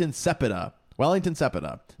 Wellington Cepeda.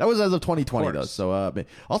 That was as of 2020, though. So,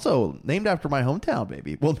 also named after my hometown,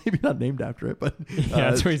 baby. Well, maybe not named after it, but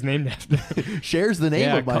that's what he's named after. Shares the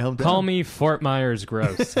name of my hometown. Call me Fort Myers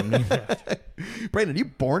Gross. I'm named after. Brandon, you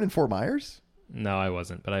born in Fort Myers? No, I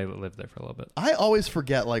wasn't, but I lived there for a little bit. I always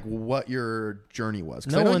forget what your journey was.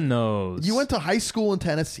 No one knows. You went to high school in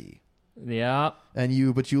Tennessee. Yeah.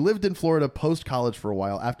 But you lived in Florida post college for a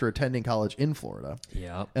while after attending college in Florida.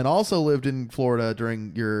 Yeah. And also lived in Florida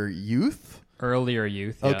during your youth. Earlier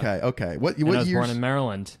youth. Yeah. Okay. What I was years? born in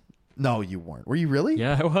Maryland. No, you weren't. Were you really?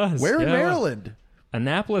 Yeah, I was. Where in Yeah, I was. Maryland?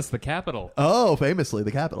 Annapolis, the capital. Oh, famously,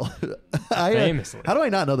 the capital. Famously. How do I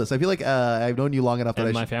not know this? I feel like I've known you long enough that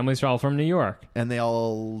And my family's all from New York. And they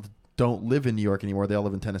all don't live in New York anymore. They all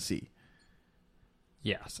live in Tennessee.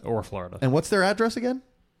 Yes, or Florida. And what's their address again?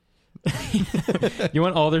 You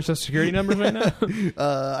want all their social security numbers right now?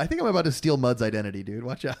 I think I'm about to steal Mud's identity, dude.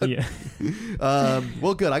 Watch out. Yeah.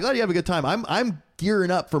 Well, good. I'm glad you have a good time. I'm gearing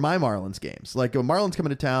up for my Marlins games. Like Marlins coming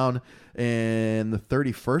to town, and the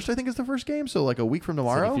 31st I think is the first game. So like a week from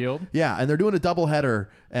tomorrow. Citi Field? Yeah, and they're doing a doubleheader,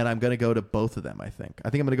 and I'm going to go to both of them. I think I'm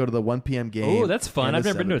going to go to the 1 p.m. game. Oh, that's fun. and I've the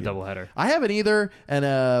never been to a 7 p.m. doubleheader. I haven't either,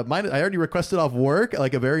 and mine. I already requested off work,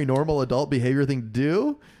 like a very normal adult behavior thing to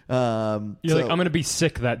do. You're like, I'm going to be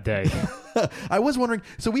sick that day. I was wondering.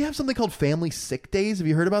 So we have something called family sick days. Have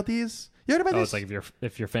you heard about these? You heard about this? It's like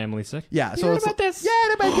if your family's sick. Yeah. You So heard it's about this? Yeah, I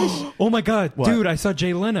heard about this. Oh my god, What? dude! I saw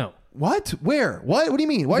Jay Leno. What? Where? What? What do you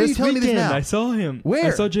mean? Why are you This telling me this weekend, now? I saw him. Where? I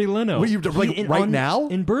saw Jay Leno. Were you, like, right now?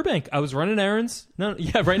 In Burbank? I was running errands. No,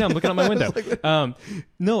 yeah, right now. I'm looking out my window.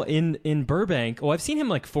 No, in Burbank. Oh, I've seen him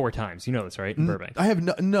like 4 times. You know this, right? In Burbank. I have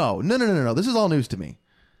no. This is all news to me.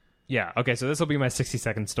 Yeah. Okay. So this will be my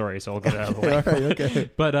 60-second story. So I'll get it out of the way. All right. Okay.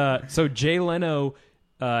 But so Jay Leno,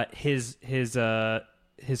 his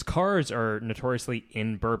cars are notoriously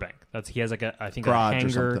in Burbank. He has like I think Garage a or hangar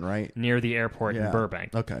something, right? near the airport Yeah. in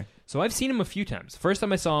Burbank. Okay. So I've seen him a few times. First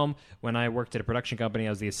time I saw him when I worked at a production company, I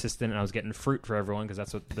was the assistant and I was getting fruit for everyone because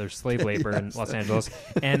that's what there's slave labor in Los Angeles.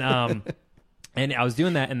 And I was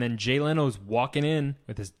doing that, and then Jay Leno's walking in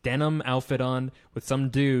with his denim outfit on with some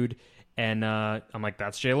dude. And I'm like,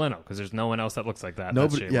 that's Jay Leno, because there's no one else that looks like that.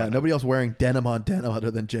 Nobody, That's Jay Leno. nobody else wearing denim on denim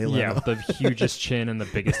other than Jay Leno. Yeah, with the hugest chin and the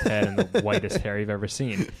biggest head and the whitest hair you've ever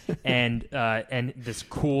seen. And this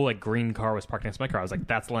cool like green car was parked next to my car. I was like,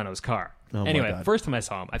 that's Leno's car. Oh, my anyway, God. first time I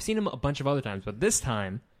saw him. I've seen him a bunch of other times, but this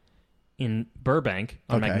time in Burbank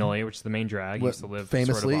on Okay. Magnolia, which is the main drag. I used to live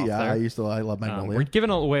famously. sort of off Yeah, there. I love Magnolia. We're giving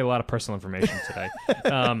away a lot of personal information today.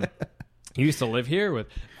 He used to live here with,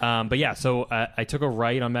 but yeah. So I took a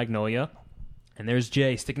right on Magnolia, and there's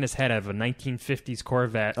Jay sticking his head out of a 1950s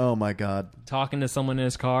Corvette, Oh my God. talking to someone in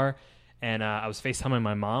his car, and I was FaceTiming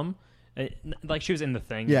my mom. Like she was in the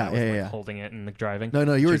thing. Yeah, I wasn't, yeah. holding it and driving. No, you She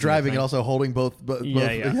were was in the driving thing. and also holding both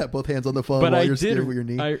hands on the phone But while I you're did. steering with your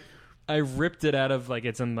knee. I ripped it out of like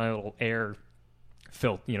it's in my little air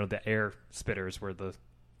filter. You know, the air spitters where the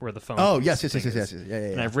phone. Oh, yes. thing is. Yeah.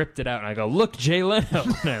 And I ripped it out and I go, look, Jay Leno.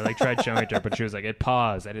 And I like tried showing it to her, but she was like, it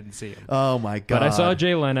paused. I didn't see him. Oh my God. But I saw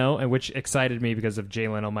Jay Leno, and which excited me because of Jay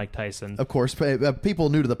Leno, Mike Tyson. Of course, people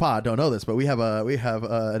new to the pod don't know this, but we have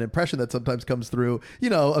an impression that sometimes comes through. You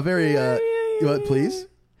know, a very what, please.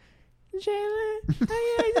 Jay Leno,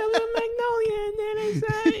 I saw Magnolia, and then I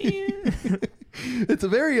saw you. It's a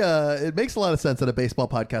very it makes a lot of sense that a baseball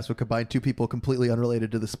podcast would combine two people completely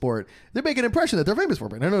unrelated to the sport. They make an impression that they're famous for,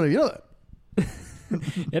 but no, you know that.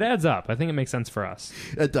 It adds up. I think it makes sense for us.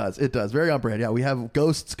 It does. Very on brand. Yeah, we have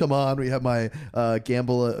ghosts come on. We have my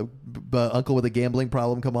uncle with a gambling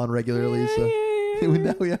problem come on regularly. So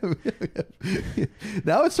now we have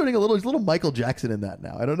now it's turning a little Michael Jackson in that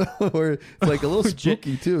now. I don't know, or it's like a little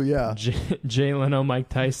spooky too. Yeah. Jay Leno, Mike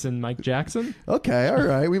Tyson, Mike Jackson. Okay. All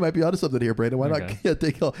right. We might be onto something here, Brandon. Why Okay. not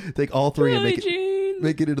take all three and Gene.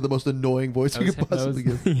 make it into the most annoying voice we could possibly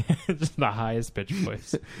give. Yeah, just the highest pitch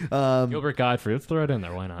voice. Gilbert Godfrey. Let's throw it in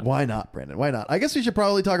there. Why not? Why not, Brandon? Why not? I guess we should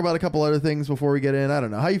probably talk about a couple other things before we get in. I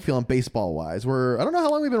don't know. How you feeling baseball wise? I don't know how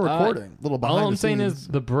long we've been recording. A little behind All I'm the saying scenes. is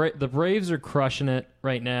the Braves are crushing it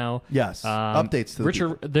right now. Yes. Updates to the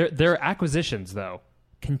Richard. Their acquisitions though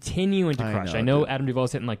continuing to crush. I know dude. Adam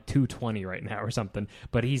Duvall's hitting like 220 right now or something,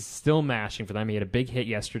 but he's still mashing for them. He had a big hit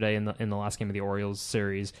yesterday in the last game of the Orioles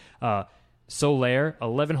series. Soler,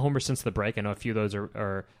 11 homers since the break. I know a few of those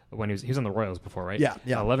are when he was on the Royals before, right? Yeah.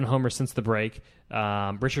 11 homers since the break.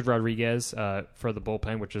 Richard Rodriguez for the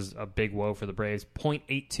bullpen, which is a big woe for the Braves.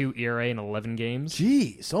 .82 ERA in 11 games.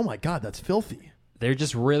 Jeez. Oh my God, that's filthy. They're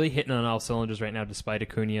just really hitting on all cylinders right now, despite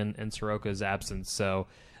Acuna and Soroka's absence. So,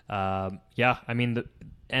 yeah, I mean,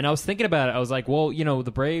 and I was thinking about it. I was like, well, you know,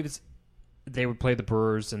 the Braves, they would play the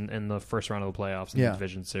Brewers in the first round of the playoffs in the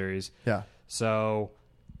division series. Yeah. So,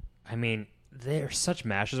 I mean, they're such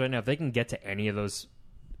mashers right now. If they can get to any of those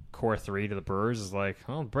core three to the Brewers, is like,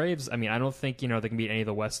 well, Braves, I mean, I don't think, you know, they can beat any of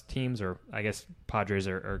the West teams, or I guess Padres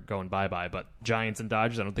are going bye-bye, but Giants and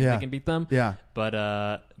Dodgers, I don't think they can beat them. Yeah. But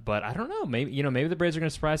I don't know. Maybe the Braves are going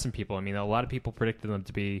to surprise some people. I mean, a lot of people predicted them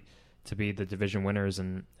to be to be the division winners,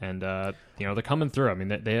 and they're coming through. I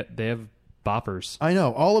mean, they have boppers. I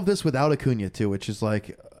know all of this without Acuna too, which is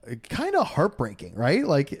like kind of heartbreaking, right?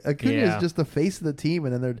 Like Acuna is just the face of the team,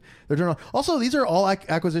 and then they're turning on. Also, these are all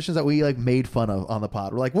acquisitions that we like made fun of on the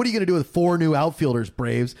pod. We're like, what are you going to do with 4 new outfielders,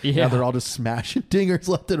 Braves? Yeah, now they're all just smashing dingers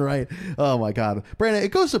left and right. Oh my God, Brandon,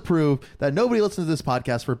 it goes to prove that nobody listens to this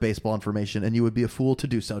podcast for baseball information, and you would be a fool to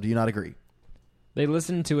do so. Do you not agree? They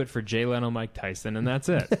listen to it for Jay Leno, Mike Tyson, and that's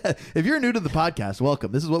it. If you're new to the podcast,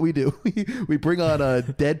 welcome. This is what we do. We bring on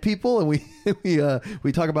dead people, and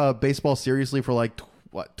we talk about baseball seriously for like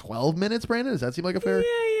 12 minutes. Brandon, does that seem like a fair?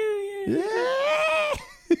 Yeah.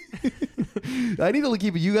 I need to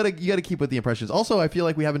keep you gotta keep with the impressions. Also, I feel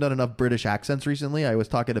like we haven't done enough British accents recently. I was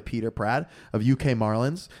talking to Peter Pratt of UK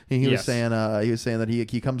Marlins, and he was saying that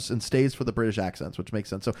he comes and stays for the British accents, which makes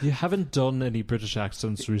sense. So you haven't done any British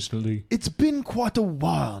accents recently. It's been quite a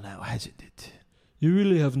while now, hasn't it? You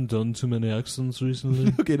really haven't done too many accents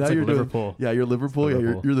recently. Okay, now you're Liverpool. Yeah, you're Liverpool.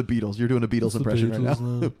 Yeah, you're the Beatles. You're doing a Beatles impression right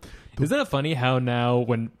now. Isn't it funny how now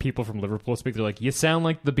when people from Liverpool speak, they're like, "You sound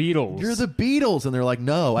like the Beatles." You're the Beatles, and they're like,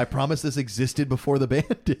 "No, I promise this existed before the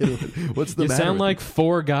band did." What's the matter? You sound like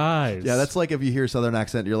 4 guys. Yeah, that's like if you hear Southern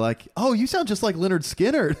accent, you're like, "Oh, you sound just like Leonard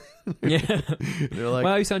Skinner." Yeah, they're like,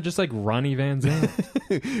 "Wow, you sound just like Ronnie Van Zant."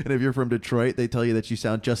 And if you're from Detroit, they tell you that you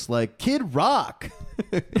sound just like Kid Rock.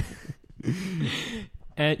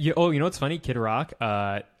 And you know what's funny? Kid Rock,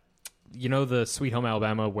 you know the Sweet Home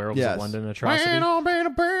Alabama Werewolves of London atrocity?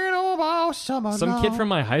 Some kid from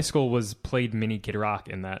my high school played mini Kid Rock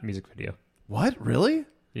in that music video. What? Really?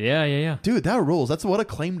 Yeah. Dude, that rules. That's what a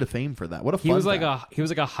claim to fame for that. What a fun he was like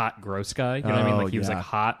a hot gross guy. You know what I mean? Like he was like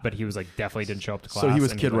hot, but he was like definitely didn't show up to class. So he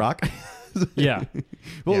was Kid Rock? Yeah.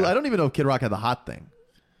 Well, I don't even know if Kid Rock had the hot thing.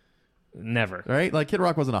 Never. Right? Like Kid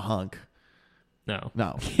Rock wasn't a hunk.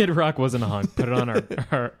 No. Kid Rock wasn't a hunk. Put it on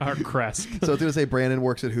our crest. So I was going to say Brandon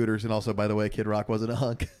works at Hooters, and also, by the way, Kid Rock wasn't a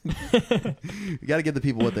hunk. You got to give the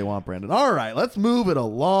people what they want, Brandon. All right, let's move it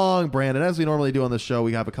along, Brandon. As we normally do on the show,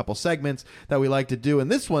 we have a couple segments that we like to do,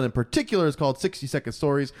 and this one in particular is called 60-Second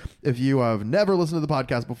Stories. If you have never listened to the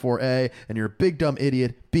podcast before, A, and you're a big dumb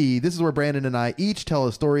idiot, B, this is where Brandon and I each tell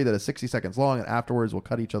a story that is 60 seconds long, and afterwards we'll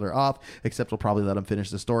cut each other off, except we'll probably let him finish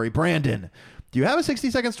the story. Brandon, do you have a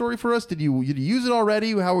 60-second story for us? Did you use it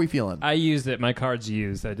already? How are we feeling? I used it. My card's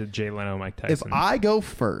used. I did Jay Leno, Mike Tyson. If I go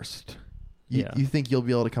first, you think you'll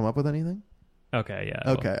be able to come up with anything? Okay,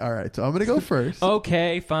 yeah. Okay, all right. So I'm going to go first.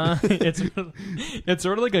 Okay, fine. It's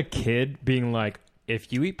sort of like a kid being like,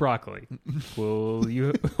 if you eat broccoli,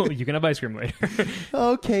 you can have ice cream later.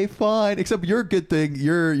 Okay, fine. Except your good thing,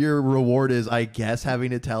 your reward is, I guess,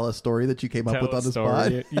 having to tell a story that you came up with on the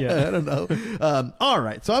spot. Yeah. I don't know. All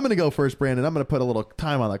right. So I'm going to go first, Brandon. I'm going to put a little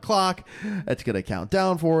time on the clock. It's going to count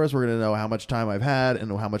down for us. We're going to know how much time I've had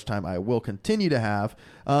and how much time I will continue to have.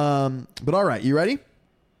 But all right. You ready?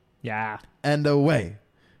 Yeah. And away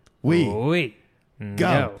we go.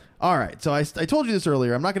 No. All right. So I told you this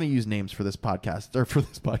earlier. I'm not going to use names for this podcast or for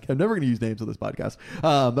this podcast. I'm never going to use names for this podcast. But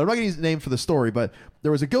I'm not going to use names for the story. But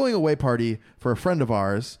there was a going away party for a friend of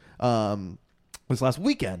ours this last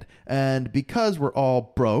weekend. And because we're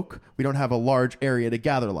all broke, we don't have a large area to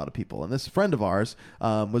gather a lot of people. And this friend of ours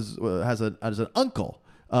has an uncle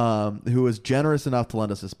who was generous enough to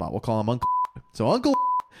lend us a spot. We'll call him Uncle. So Uncle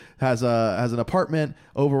has an apartment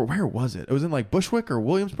over, where was it? It was in like Bushwick or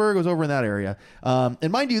Williamsburg. It was over in that area.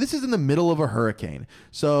 And mind you, this is in the middle of a hurricane.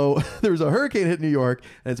 So there was a hurricane hit New York,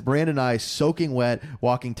 and it's Brandon and I soaking wet,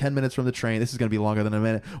 walking 10 minutes from the train. This is going to be longer than a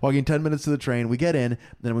minute. Walking 10 minutes to the train. We get in,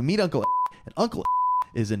 then we meet Uncle, and Uncle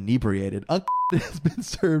is inebriated. Uncle has been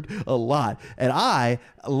served a lot, and I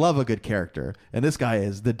love a good character, and this guy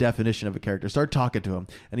is the definition of a character. Start talking to him,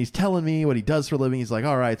 and he's telling me what he does for a living. He's like,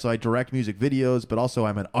 all right, so I direct music videos, but also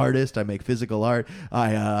I'm an artist. I make physical art.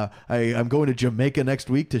 I'm going to Jamaica next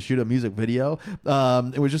week to shoot a music video.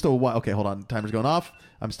 It was just a while. Okay, hold on, timer's going off.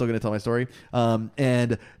 I'm still going to tell my story.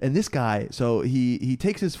 And this guy, so he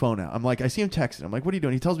takes his phone out. I'm like, I see him texting. I'm like, what are you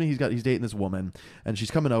doing? He tells me he's dating this woman, and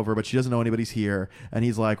she's coming over, but she doesn't know anybody's here. And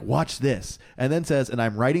he's like, watch this. And then says, and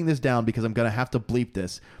I'm writing this down because I'm going to have to bleep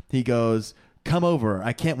this. He goes, come over.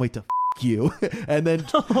 I can't wait to you. And then,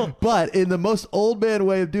 but in the most old man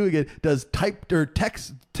way of doing it, does type or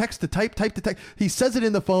text text to type to text. He says it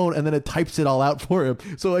in the phone and then it types it all out for him.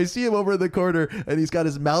 So I see him over in the corner and he's got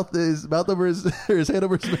his mouth over his hand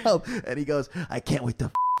over his mouth and he goes, I can't wait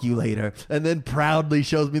to you later, and then proudly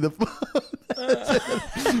shows me the phone.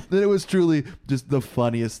 Then it was truly just the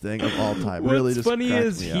funniest thing of all time. What's really just funny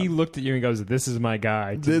is he up. looked at you and goes, this is my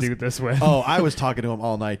guy to do this with. Oh, I was talking to him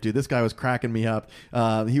all night, dude. This guy was cracking me up.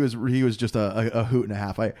 He was just a hoot and a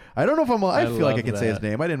half. I don't know if I feel like I can say his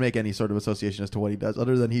name. I didn't make any sort of association as to what he does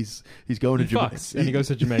other than he's going to Jamaica. And he goes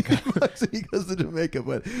to Jamaica. He goes to Jamaica,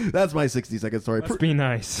 but that's my 60-second story. Let's be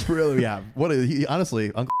nice. Really, yeah.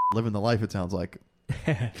 Honestly, Uncle living the life, it sounds like.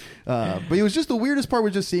 But it was just the weirdest part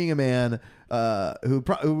was just seeing a man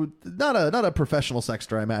who not a professional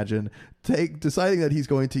sexter, I imagine, deciding that he's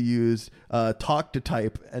going to use talk to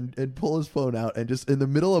type and pull his phone out and just in the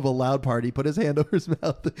middle of a loud party put his hand over his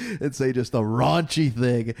mouth and say just a raunchy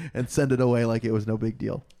thing and send it away like it was no big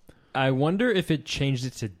deal. I wonder if it changed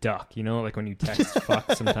it to duck. You know, like when you text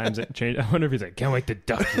fuck, sometimes it changed. I wonder if he's like, can't wait to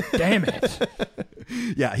duck you. Damn it.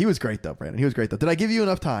 Yeah, he was great though, Brandon. He was great though. Did I give you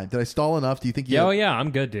enough time? Did I stall enough? Do you think you... Oh, yeah,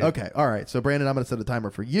 I'm good, dude. Okay, all right. So, Brandon, I'm going to set a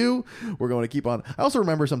timer for you. We're going to keep on. I also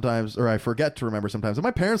remember sometimes, or I forget to remember sometimes, and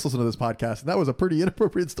my parents listen to this podcast, and that was a pretty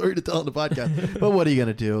inappropriate story to tell on the podcast. But what are you going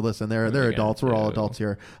to do? Listen, they're adults. We're all adults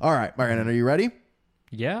here. All right, Brandon, are you ready?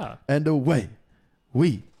 Yeah. And away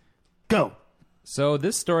we go. So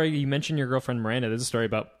this story, you mentioned your girlfriend Miranda. This is a story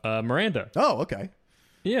about Miranda. Oh, okay.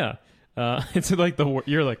 Yeah. It's like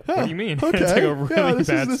you're like, what do you mean? Okay. It's like a really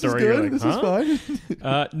bad this story. Is good. You're like, this is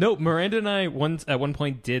fine. No, Miranda and I at one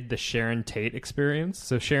point did the Sharon Tate experience.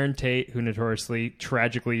 So Sharon Tate, who notoriously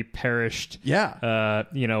tragically perished,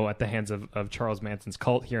 at the hands of Charles Manson's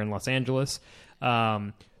cult here in Los Angeles.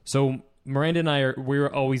 So Miranda and I we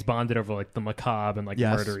were always bonded over like the macabre and like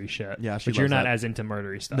murdery shit. Yeah, but you're not as into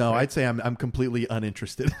murdery stuff. No, right? I'd say I'm completely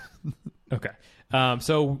uninterested. Okay.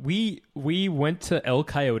 So we went to El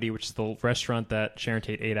Coyote, which is the restaurant that Sharon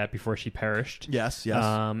Tate ate at before she perished. Yes.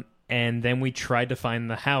 And then we tried to find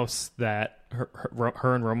the house that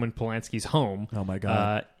her and Roman Polanski's home. Oh my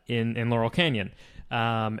God. In Laurel Canyon.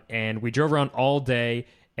 And we drove around all day,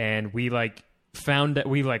 and we found that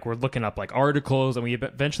we were looking up articles, and we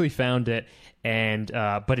eventually found it, and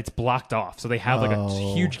but it's blocked off. So they have a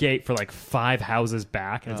huge gate for 5 houses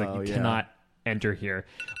back, and it's you cannot enter here.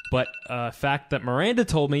 But fact that Miranda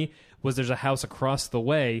told me was there's a house across the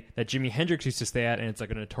way that Jimi Hendrix used to stay at, and it's a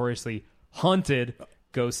notoriously haunted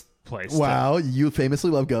ghost place. Wow, you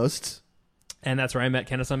famously love ghosts. And that's where I met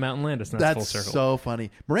Kenesaw Mountain Landis, and that's full circle. So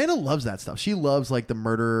funny. Miranda loves that stuff. She loves the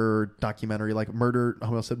murder documentary, Murder. I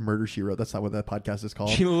almost said Murder, She Wrote. That's not what that podcast is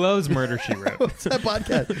called. She loves Murder, She Wrote. What's that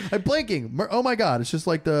podcast? I'm blanking. Oh my God. It's just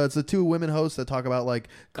it's the 2 women hosts that talk about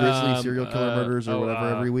grisly serial killer murders or whatever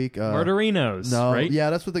every week. Murderinos, no, right?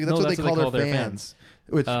 Yeah, that's what they call their fans.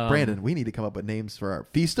 Which, Brandon, we need to come up with names for our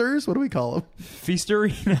feasters. What do we call them?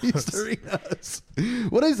 Feasterinos.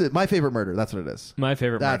 What is it? My Favorite Murder. That's what it is. My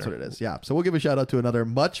Favorite Murder. That's what it is. Yeah. So we'll give a shout out to another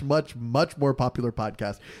much, much, much more popular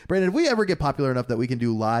podcast. Brandon, if we ever get popular enough that we can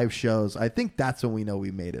do live shows, I think that's when we know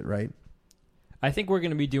we made it, right? I think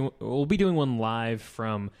we'll be doing one live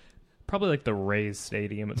from probably the Rays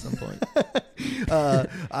Stadium at some point. But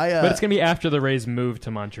it's going to be after the Rays move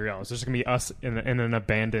to Montreal. So it's going to be us in an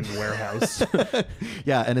abandoned warehouse.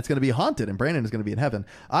 Yeah, and it's going to be haunted, and Brandon is going to be in heaven.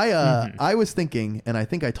 I was thinking, and I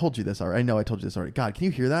think I told you this already. I know I told you this already. God, can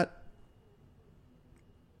you hear that?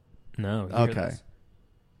 No. Okay.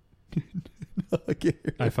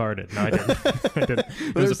 I farted. No, I didn't.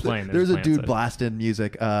 It was a plane. There's a dude blasting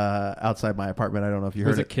music outside my apartment. I don't know if you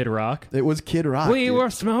heard it. Was it Kid Rock? It was Kid Rock. We were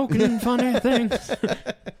smoking funny things.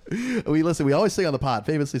 We always sing on the pod,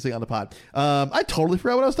 famously sing on the pod. I totally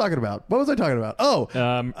forgot what I was talking about. What was I talking about? Oh,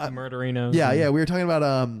 Murderinos. Yeah. We were talking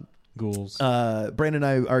about ghouls. Brandon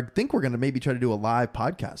and I think we're going to maybe try to do a live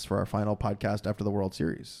podcast for our final podcast after the World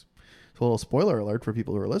Series. A little spoiler alert for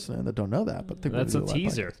people who are listening that don't know that, but that's a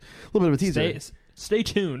teaser. A little bit of a teaser. Stay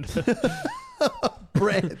tuned.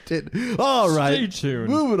 Brandon. All right. Stay tuned.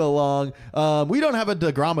 Moving along. We don't have a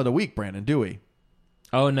DeGrom of the week, Brandon, do we?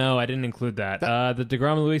 Oh, no, I didn't include that. The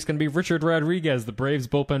DeGrom of the week is going to be Richard Rodriguez, the Braves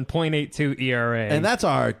bullpen, .82 ERA. And that's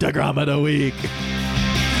our DeGrom of the week.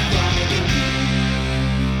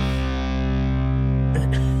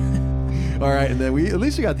 All right, and then at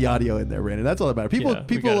least we got the audio in there, Brandon. That's all that matters.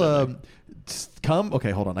 People come. Okay,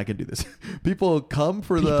 hold on. I can do this. People come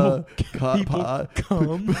for the pod.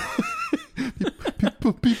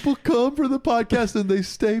 People come for the podcast and they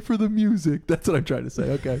stay for the music. That's what I'm trying to say.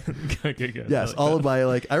 Okay. Good. Yes, all of my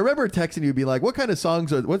I remember texting you, being like, "What kind of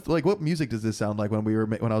songs are what music does this sound like?"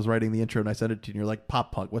 When I was writing the intro and I sent it to you, and you're like,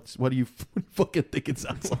 "Pop punk." What do you fucking think it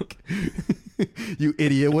sounds like? You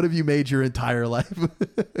idiot! What have you made your entire life?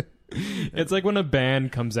 It's like when a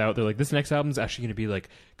band comes out, they're like, this next album's actually going to be like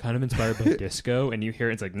kind of inspired by disco, and you hear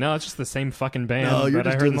it, it's like, no, it's just the same fucking band that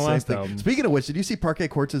I heard in the last album. Speaking of which, did you see Parquet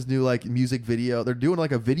Courts' new music video? They're doing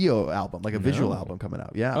like a video album, like a visual album coming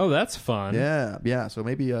out. Yeah. Oh, that's fun. Yeah. So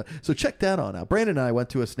maybe so check that on out. Brandon and I went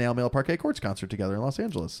to a Snail Mail Parquet Courts concert together in Los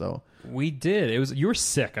Angeles. So we did. You were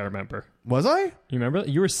sick, I remember. Was I? You remember?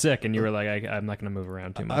 You were sick, and you were like, I'm not going to move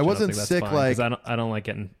around too much. I wasn't sick because I don't like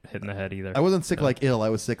getting hit in the head either. I wasn't sick like ill. I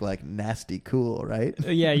was sick like nasty cool, right?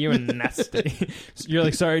 Yeah, you were nasty. You're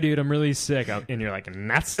like, sorry, dude, I'm really sick, and you're like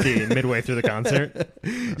nasty midway through the concert.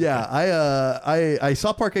 Yeah, I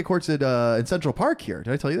saw Parquet Courts in Central Park here.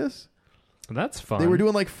 Did I tell you this? That's fun. They were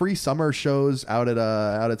doing like free summer shows out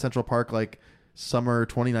at Central Park like summer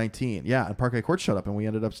 2019. Yeah, and Parquet Courts showed up, and we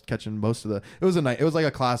ended up catching most of the. It was like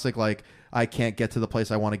a classic like I can't get to the place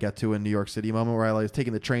I want to get to in New York City moment where I was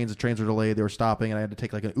taking the trains were delayed, they were stopping, and I had to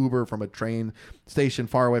take like an Uber from a train station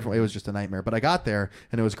far away from. It was just a nightmare, but I got there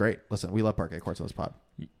and it was great. Listen, we love Parquet Courts on this pod.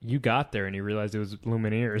 You got there and you realized it was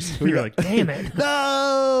Lumineers. You were like, damn it.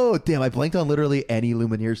 No! Damn, I blanked on literally any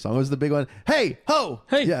Lumineers song. It was the big one. Hey, ho!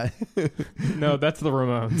 Hey! Yeah. No, that's the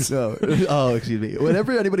Ramones. No. Oh, excuse me.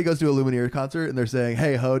 Whenever anybody goes to a Lumineers concert and they're saying,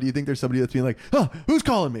 hey, ho, do you think there's somebody that's being like, huh, who's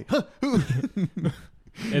calling me? Huh, who?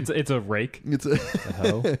 It's a rake. It's a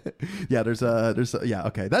hoe. Yeah, there's yeah,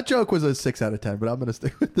 okay. That joke was a 6 out of 10, but I'm gonna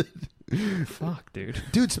stick with it. Fuck, dude.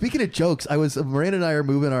 Dude, speaking of jokes, Miranda and I are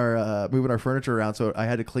moving our furniture around, so I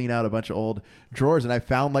had to clean out a bunch of old drawers, and I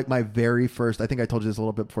found like my very first. I think I told you this a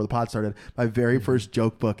little bit before the pod started. My very first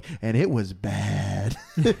joke book, and it was bad.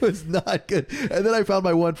 It was not good. And then I found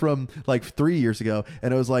my one from like 3 years ago,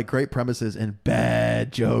 and it was like great premises and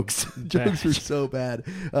bad jokes. Jokes were so bad.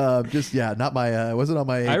 Just yeah, not my. Wasn't on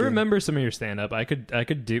my. I remember some of your stand up. I could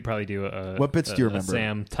probably do a. What bits do you remember?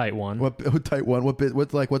 Sam tight one. What tight one? What bit?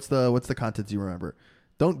 What's the contents you remember?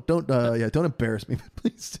 Don't embarrass me,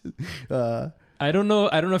 please. I don't know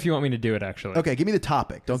if you want me to do it actually. Okay, give me the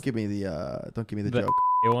topic. Don't give me the joke.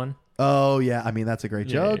 One. Oh yeah, I mean that's a great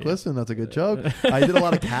joke. Yeah. Listen, that's a good joke. I did a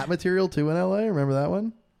lot of cat material too in LA. Remember that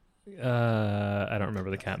one? I don't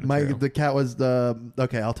remember the cat material. The cat was the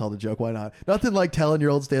okay. I'll tell the joke. Why not? Nothing like telling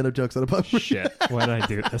your old stand-up jokes on a pub. Shit. Why did I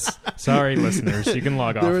do this? Sorry, listeners. You can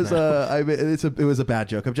log off. There was now. it was a bad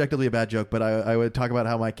joke, objectively a bad joke. But I would talk about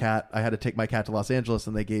how I had to take my cat to Los Angeles,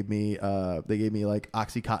 and they gave me like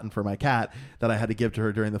OxyContin for my cat that I had to give to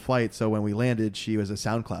her during the flight. So when we landed, she was a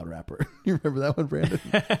SoundCloud rapper. You remember that one, Brandon?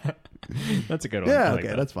 That's a good one. Yeah,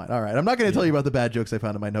 okay, that's fine. All right, I'm not going to tell you about the bad jokes I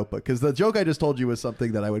found in my notebook because the joke I just told you was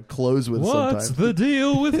something that I would close with. What's sometimes. the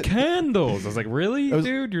deal with candles? I was like, really,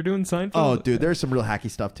 dude? You're doing Seinfeld? Oh, dude, there's some real hacky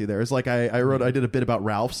stuff too. There, it's like I did a bit about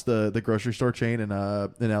Ralph's, the grocery store chain in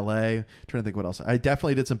LA. Trying to think what else. I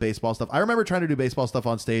definitely did some baseball stuff. I remember trying to do baseball stuff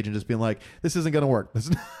on stage and just being like, this isn't going to work. This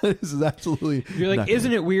is absolutely. You're like,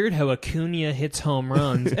 isn't it weird how Acuna hits home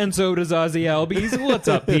runs and so does Ozzy Albies? What's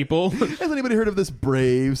up, people? Has anybody heard of this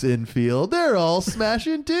Braves infield? They're all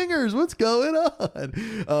smashing dingers. What's going on?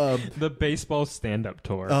 The baseball stand-up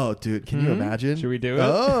tour. Oh, dude, can you imagine? Should we do it?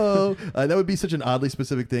 Oh, that would be such an oddly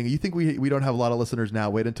specific thing. You think we don't have a lot of listeners now?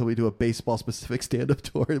 Wait until we do a baseball specific stand-up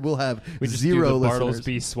tour. We'll have zero listeners.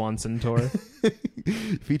 Bartlesby Swanson tour.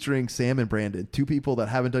 Featuring Sam and Brandon, two people that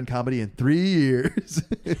haven't done comedy in 3 years.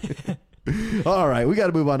 All right, we got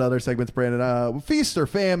to move on to other segments, Brandon. Feast or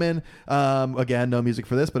famine. Again, no music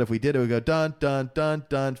for this, but if we did, it would go dun dun dun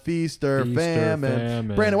dun. Feast or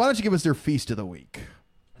famine. Brandon, why don't you give us your feast of the week?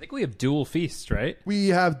 I think we have dual feasts, right? We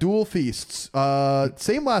have dual feasts.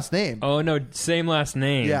 Same last name. Oh no, same last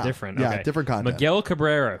name. Yeah, different. Yeah, okay. different content. Miguel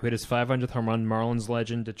Cabrera, who hit his 500th home run, Marlins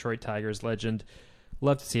legend, Detroit Tigers legend.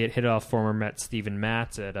 Love to see it. Hit off former Met Steven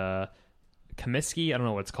Matz at Comiskey. I don't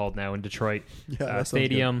know what it's called now in Detroit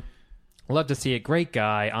Stadium. Love to see it. Great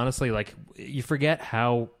guy. Honestly, like you forget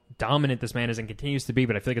how dominant this man is and continues to be,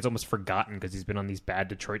 but I feel like it's almost forgotten because he's been on these bad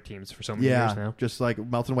Detroit teams for so many years now. Just like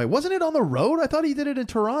melting away. Wasn't it on the road? I thought he did it in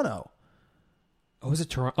Toronto. Oh, was it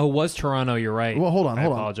Toronto? Oh, it was Toronto. You're right. Well, hold on. I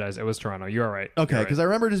apologize. It was Toronto. You're right. Okay, because I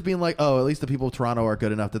remember just being like, oh, at least the people of Toronto are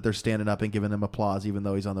good enough that they're standing up and giving him applause even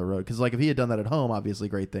though he's on the road. Because like if he had done that at home, obviously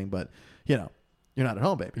great thing, but you know. you're not at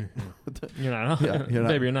home, baby. You're not at home.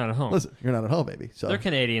 Baby, you're not at home. Listen, you're not at home, baby. So they're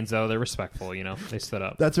Canadians, though. They're respectful, They stood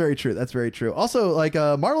up. That's very true. That's very true. Also, like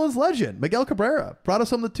Marlins legend, Miguel Cabrera, brought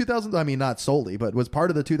us on the 2000, I mean, not solely, but was part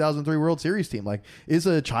of the 2003 World Series team. Like, is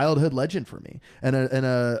a childhood legend for me. And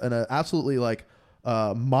a absolutely, like,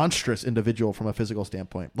 monstrous individual from a physical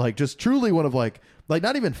standpoint. Like, just truly one of, like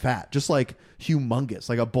not even fat, just like humongous,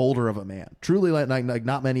 like a boulder of a man. Truly like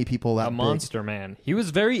not many people that a big. Monster man.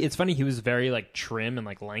 It's funny, he was very like trim and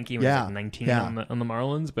like lanky when he was like 19 on the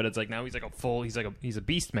Marlins, but it's like now he's like he's a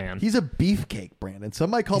beast man. He's a beefcake, Brandon.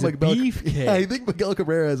 Some might call him beefcake. I think Miguel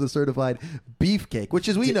Cabrera is a certified beefcake, which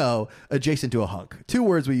is, we know, adjacent to a hunk. Two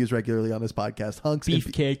words we use regularly on this podcast: hunks.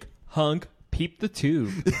 Beefcake, hunk, peep the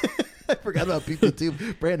tube. I forgot about Peep the Tube.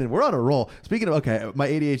 Brandon, we're on a roll. Speaking of, okay, my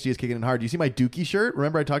ADHD is kicking in hard. Do you see my Dookie shirt?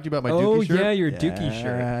 Remember I talked to you about my Dookie shirt? Oh, yeah, your Dookie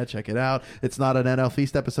shirt. Check it out. It's not an NL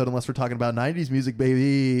Feast episode unless we're talking about 90s music,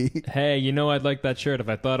 baby. Hey, I'd like that shirt if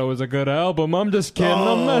I thought it was a good album. I'm just kidding.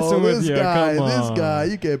 I'm messing with you. Come on. This guy,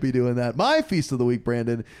 you can't be doing that. My Feast of the Week,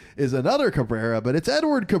 Brandon, is another Cabrera, but it's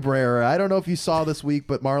Edward Cabrera. I don't know if you saw this week,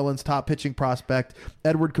 but Marlins top pitching prospect,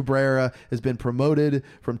 Edward Cabrera, has been promoted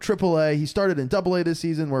from AAA. He started in AA this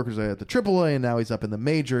season, worked at the AAA, and now he's up in the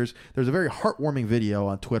majors. There's a very heartwarming video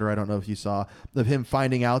on Twitter, I don't know if you saw, of him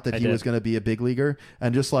finding out that he was going to be a big leaguer,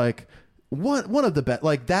 and just like one of the best,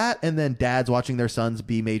 like that, and then dads watching their sons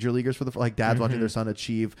be major leaguers for the, like dads watching their son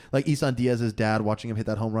achieve, like Isan Diaz's dad watching him hit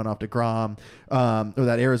that home run off DeGrom, or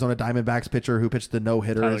that Arizona Diamondbacks pitcher who pitched the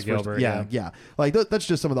no-hitter. Yeah. Like that's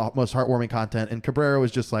just some of the most heartwarming content, and Cabrera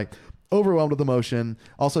was just like overwhelmed with emotion,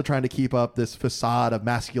 also trying to keep up this facade of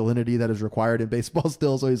masculinity that is required in baseball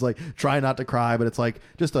still. So he's like trying not to cry, but it's like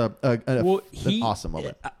just an awesome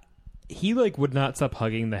moment. He like would not stop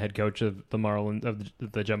hugging the head coach of the Marlins of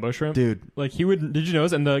the Jumbo Shrimp, dude. Like he would. Did you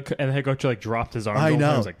notice? And the head coach like dropped his arm. I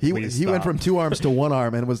know. I was like, he went from 2 arms to 1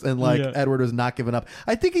 arm and Edward was not giving up.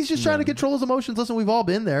 I think he's just trying to control his emotions. Listen, we've all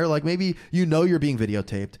been there. Like maybe you're being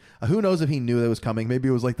videotaped. Who knows if he knew that was coming? Maybe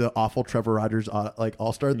it was like the awful Trevor Rogers like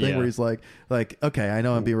All-Star thing where he's like okay, I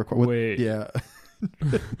know I'm being recorded. Wait, yeah.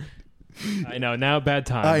 I know, now bad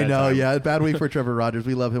time. Bad week for Trevor Rogers.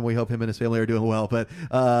 We love him. We hope him and his family are doing well, but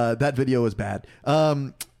that video was bad.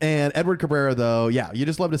 And Edward Cabrera, though, you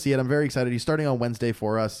just love to see it. I'm very excited. He's starting on Wednesday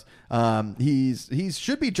for us. He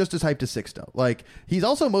should be just as hyped as Sixto. Like, he's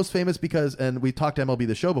also most famous because, and we talked to MLB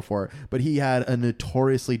The Show before, but he had a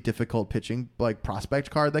notoriously difficult pitching like prospect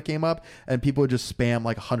card that came up, and people would just spam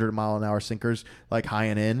like 100-mile-an-hour sinkers like high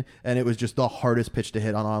and in, and it was just the hardest pitch to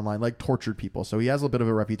hit on online, like tortured people. So he has a bit of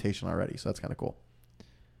a reputation already. So that's kind of cool.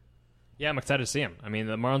 Yeah, I'm excited to see him. I mean,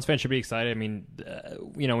 the Marlins fans should be excited. I mean,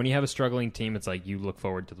 when you have a struggling team, it's like you look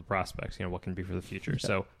forward to the prospects, what can be for the future. Yeah.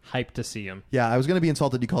 So, hyped to see him. Yeah, I was going to be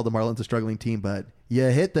insulted you called the Marlins a struggling team, but you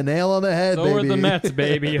hit the nail on the head, so baby. So are the Mets,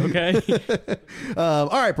 baby, okay? All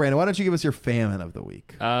right, Brandon, why don't you give us your famine of the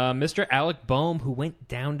week? Mr. Alec Boehm, who went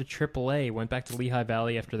down to AAA, went back to Lehigh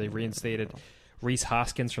Valley after they reinstated Rhys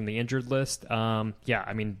Hoskins from the injured list. I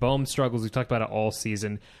mean, Boehm struggles. We talked about it all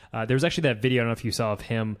season. There was actually that video, I don't know if you saw, of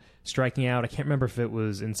him striking out. I can't remember if it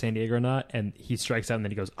was in San Diego or not. And he strikes out and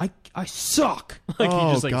then he goes, I suck. Like he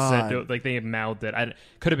just like said, like they mouthed it.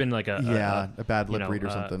 Could have been like a bad lip read or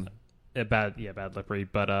something. Bad lip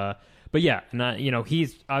read. But yeah,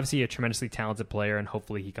 he's obviously a tremendously talented player, and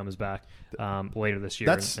hopefully he comes back later this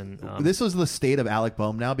year. This was the state of Alec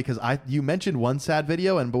Boehm now, because you mentioned one sad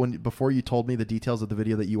video, before you told me the details of the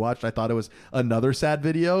video that you watched, I thought it was another sad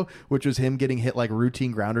video, which was him getting hit like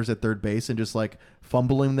routine grounders at third base and just like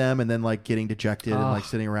fumbling them and then like getting dejected and like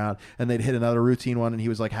sitting around, and they'd hit another routine one and he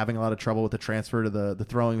was like having a lot of trouble with the transfer to the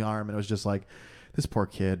throwing arm, and it was just like, this poor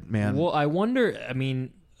kid, man. Well, I wonder, I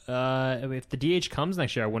mean, if the DH comes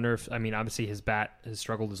next year, I wonder if, obviously his bat has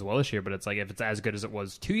struggled as well this year, but it's like if it's as good as it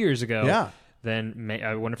was 2 years ago, then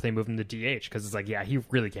I wonder if they move him to DH, because it's like, he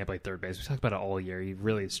really can't play third base. We talked about it all year. He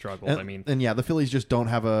really struggled. The Phillies just don't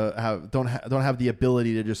have the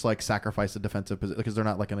ability to just like sacrifice the defensive position, because they're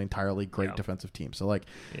not like an entirely great defensive team. So like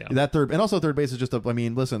that third base is just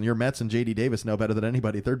listen, your Mets and JD Davis know better than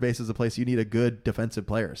anybody. Third base is a place you need a good defensive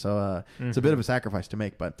player. So it's a bit of a sacrifice to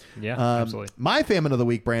make, but absolutely. My famine of the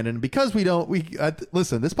week, Brandon, because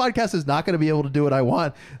listen, this podcast is not going to be able to do what I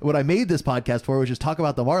want. What I made this podcast for was just talk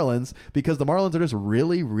about the Marlins, because the Marlins are just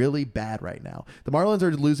really, really bad right now. The Marlins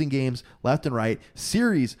are losing games left and right,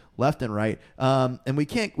 series left and right. And we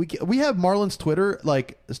have Marlins Twitter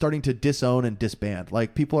like starting to disown and disband.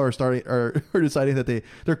 Like people are deciding that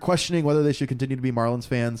they're questioning whether they should continue to be Marlins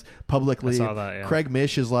fans publicly. I saw that, yeah. Craig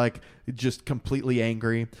Mish is like just completely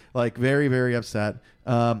angry, like very, very upset.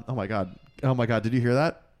 Oh my God. Did you hear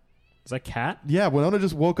that? Is that Cat? Yeah, Winona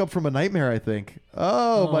just woke up from a nightmare, I think.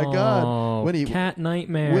 Oh, my God. Winnie, Cat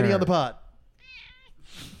nightmare. Winnie on the pot.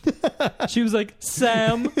 She was like,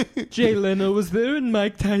 Sam, Jay Leno was there and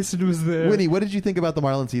Mike Tyson was there. Winnie, what did you think about the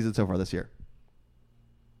Marlins season so far this year?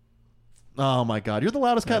 Oh, my God. You're the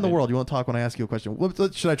loudest cat in the world. You won't talk when I ask you a question.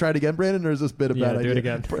 Should I try it again, Brandon, or is this bit a bad idea? Do it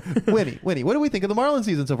again. Winnie, what do we think of the Marlins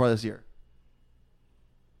season so far this year?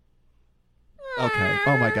 Okay.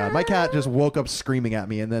 Oh, my God. My cat just woke up screaming at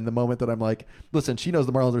me, and then the moment that I'm like, listen, she knows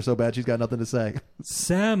the Marlins are so bad, she's got nothing to say.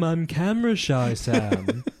 Sam, I'm camera shy,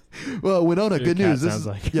 Sam. Well, Winona, Your good cat news. This sounds is,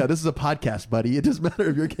 like. Yeah, this is a podcast, buddy. It doesn't matter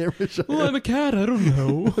if you're camera shy. Well, I'm a cat. I don't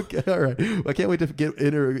know. Okay, all right. Well, I can't wait to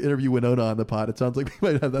interview Winona on the pod. It sounds like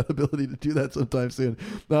we might have that ability to do that sometime soon.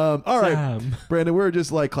 All right, Sam. Brandon, we're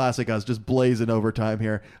just like classic us, just blazing over time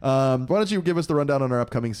here. Why don't you give us the rundown on our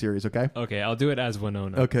upcoming series, okay? Okay, I'll do it as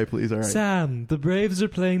Winona. Okay, please. All right. Sam, the Braves are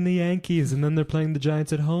playing the Yankees, and then they're playing the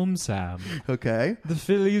Giants at home, Sam. Okay. The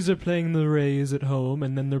Phillies are playing the Rays at home,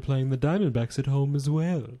 and then they're playing the Diamondbacks at home as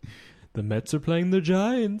well. The Mets are playing the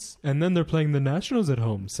Giants, and then they're playing the Nationals at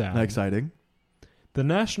home, Sam. Exciting. The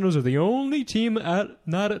Nationals are the only team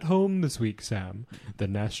not at home this week, Sam. The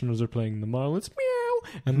Nationals are playing the Marlins, meow,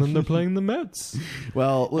 and then they're playing the Mets.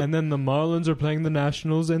 Well, look, And then the Marlins are playing the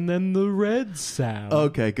Nationals, and then the Reds, Sam.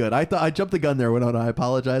 okay, good. I thought I jumped the gun there, Winona. I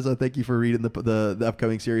apologize. Thank you for reading the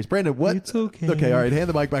upcoming series, Brandon. What? It's okay. Okay, all right. Hand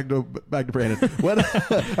the mic back to Brandon. What?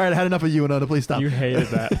 All right, I had enough of you, Winona. Please stop. You hated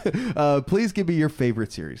that. Please give me your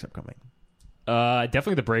favorite series upcoming.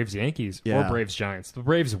 Definitely the Braves Yankees Yeah. or Braves Giants. The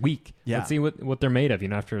Braves weak. Yeah. Let's see what they're made of.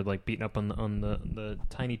 After like beating up on the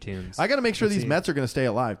Tiny Toons. I got to make sure Let's these see. Mets are going to stay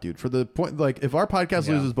alive, dude. For the point, like, if our podcast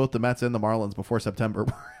Yeah. loses both the Mets and the Marlins before September,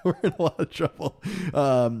 we're in a lot of trouble.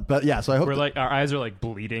 But yeah, so I hope. We're like our eyes are like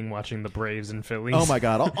bleeding watching the Braves and Phillies. Oh my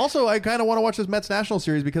God! Also, I kind of want to watch this Mets National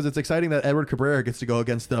Series because it's exciting that Edward Cabrera gets to go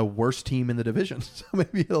against the worst team in the division. So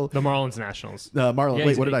maybe he'll The Marlins Nationals. Marlins. Yeah,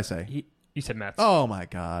 Wait, what did I say? You said Mets. Oh my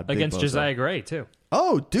God! Big Against bozo. Josiah Gray too.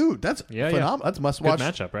 Oh, dude, that's Yeah, phenomenal. yeah. That's must Good watch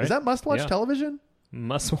matchup, right? Is that must watch Yeah. television?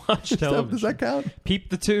 Must watch television. Does that count? Peep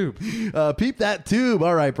the tube. Peep that tube.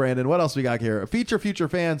 All right, Brandon. What else we got here? Feature future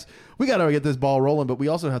fans. We got to get this ball rolling, but we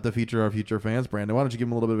also have to feature our future fans. Brandon, why don't you give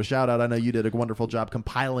them a little bit of a shout out? I know you did a wonderful job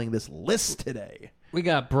compiling this list today. We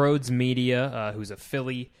got Broads Media, who's a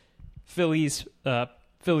Philly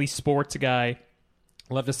sports guy.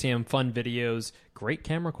 Love to see him. Fun videos. Great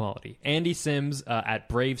camera quality. Andy Sims at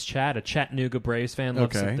Braves Chat, a Chattanooga Braves fan.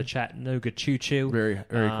 Loves Okay. the Chattanooga choo-choo. Very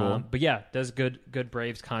cool. But yeah, does good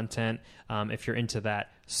Braves content if you're into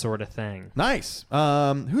that sort of thing. Nice.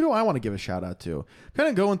 Who do I want to give a shout out to? Kind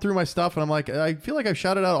of going through my stuff, and I'm like, I feel like I've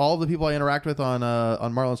shouted out all of the people I interact with on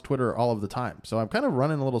Marlon's Twitter all of the time. So I'm kind of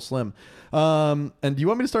running a little slim. And do you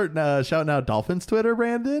want me to start shouting out Dolphins Twitter,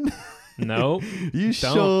 Brandon? Nope. You Don't.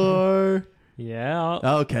 sure? Yeah.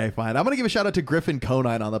 Okay, fine. I'm going to give a shout out to Griffin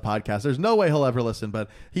Cohen on the podcast. There's no way he'll ever listen, but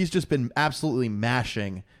he's just been absolutely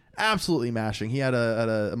mashing. He had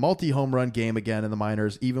a multi-home run game again in the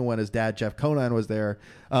minors, even when his dad, Jeff Cohen, was there.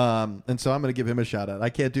 And so I'm going to give him a shout out.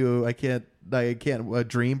 I can't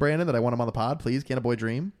dream, Brandon, that I want him on the pod. Please, can't a boy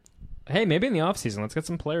dream? Hey, maybe in the offseason, let's get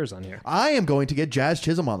some players on here. I am going to get Jazz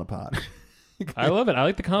Chisholm on the pod. I love it. I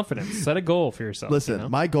like the confidence. Set a goal for yourself.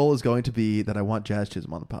 Listen, my goal is going to be that I want Jazz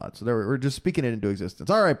Chisholm on the pod. So we're just speaking it into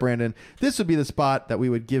existence. All right, Brandon. This would be the spot that we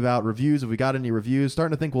would give out reviews if we got any reviews.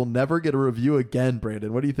 Starting to think we'll never get a review again,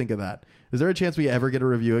 Brandon. What do you think of that? Is there a chance we ever get a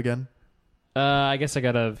review again? I guess I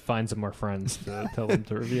got to find some more friends to tell them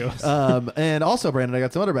to review us. And also, Brandon, I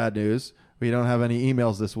got some other bad news. We don't have any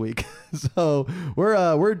emails this week. So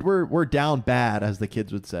we're down bad, as the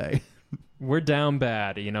kids would say. We're down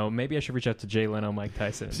bad. Maybe I should reach out to Jay Leno, Mike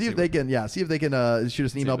Tyson. And See if they can shoot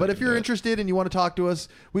us an email. But if you're interested and you want to talk to us,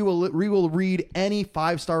 we will read any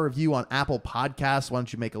 5-star review on Apple Podcasts. Why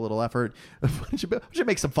don't you make a little effort? Why don't you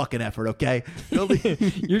make some fucking effort, okay?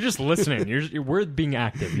 You're just listening. We're being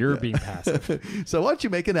active. You're being passive. So why don't you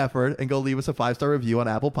make an effort and go leave us a 5-star review on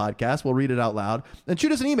Apple Podcasts? We'll read it out loud. And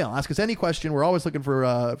shoot us an email. Ask us any question. We're always looking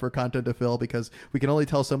for content to fill because we can only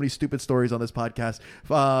tell so many stupid stories on this podcast.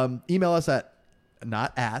 Email us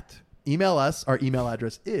email us. Our email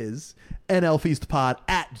address is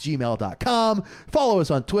nlfeastpod@gmail.com. Follow us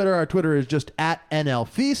on Twitter. Our Twitter is just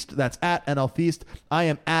 @nlfeast. That's @nlfeast.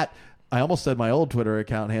 I almost said my old Twitter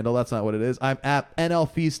account handle. That's not what it is. I'm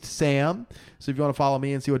 @nlfeastsam. So if you want to follow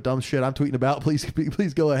me and see what dumb shit I'm tweeting about,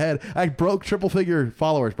 please go ahead. I broke triple figure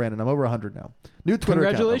followers, Brandon. I'm over 100 now. New Twitter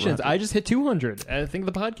Congratulations. account. I just hit 200. I think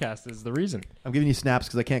the podcast is the reason. I'm giving you snaps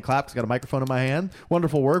because I can't clap because I got a microphone in my hand.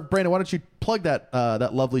 Wonderful work. Brandon, why don't you plug that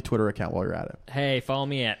lovely Twitter account while you're at it? Hey, follow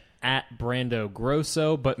me at at Brando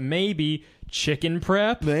Grosso, but maybe chicken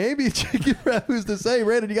prep. Maybe chicken prep. Who's to say?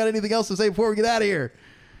 Brandon, you got anything else to say before we get out of here?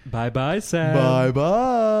 Bye-bye, Sam.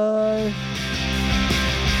 Bye-bye.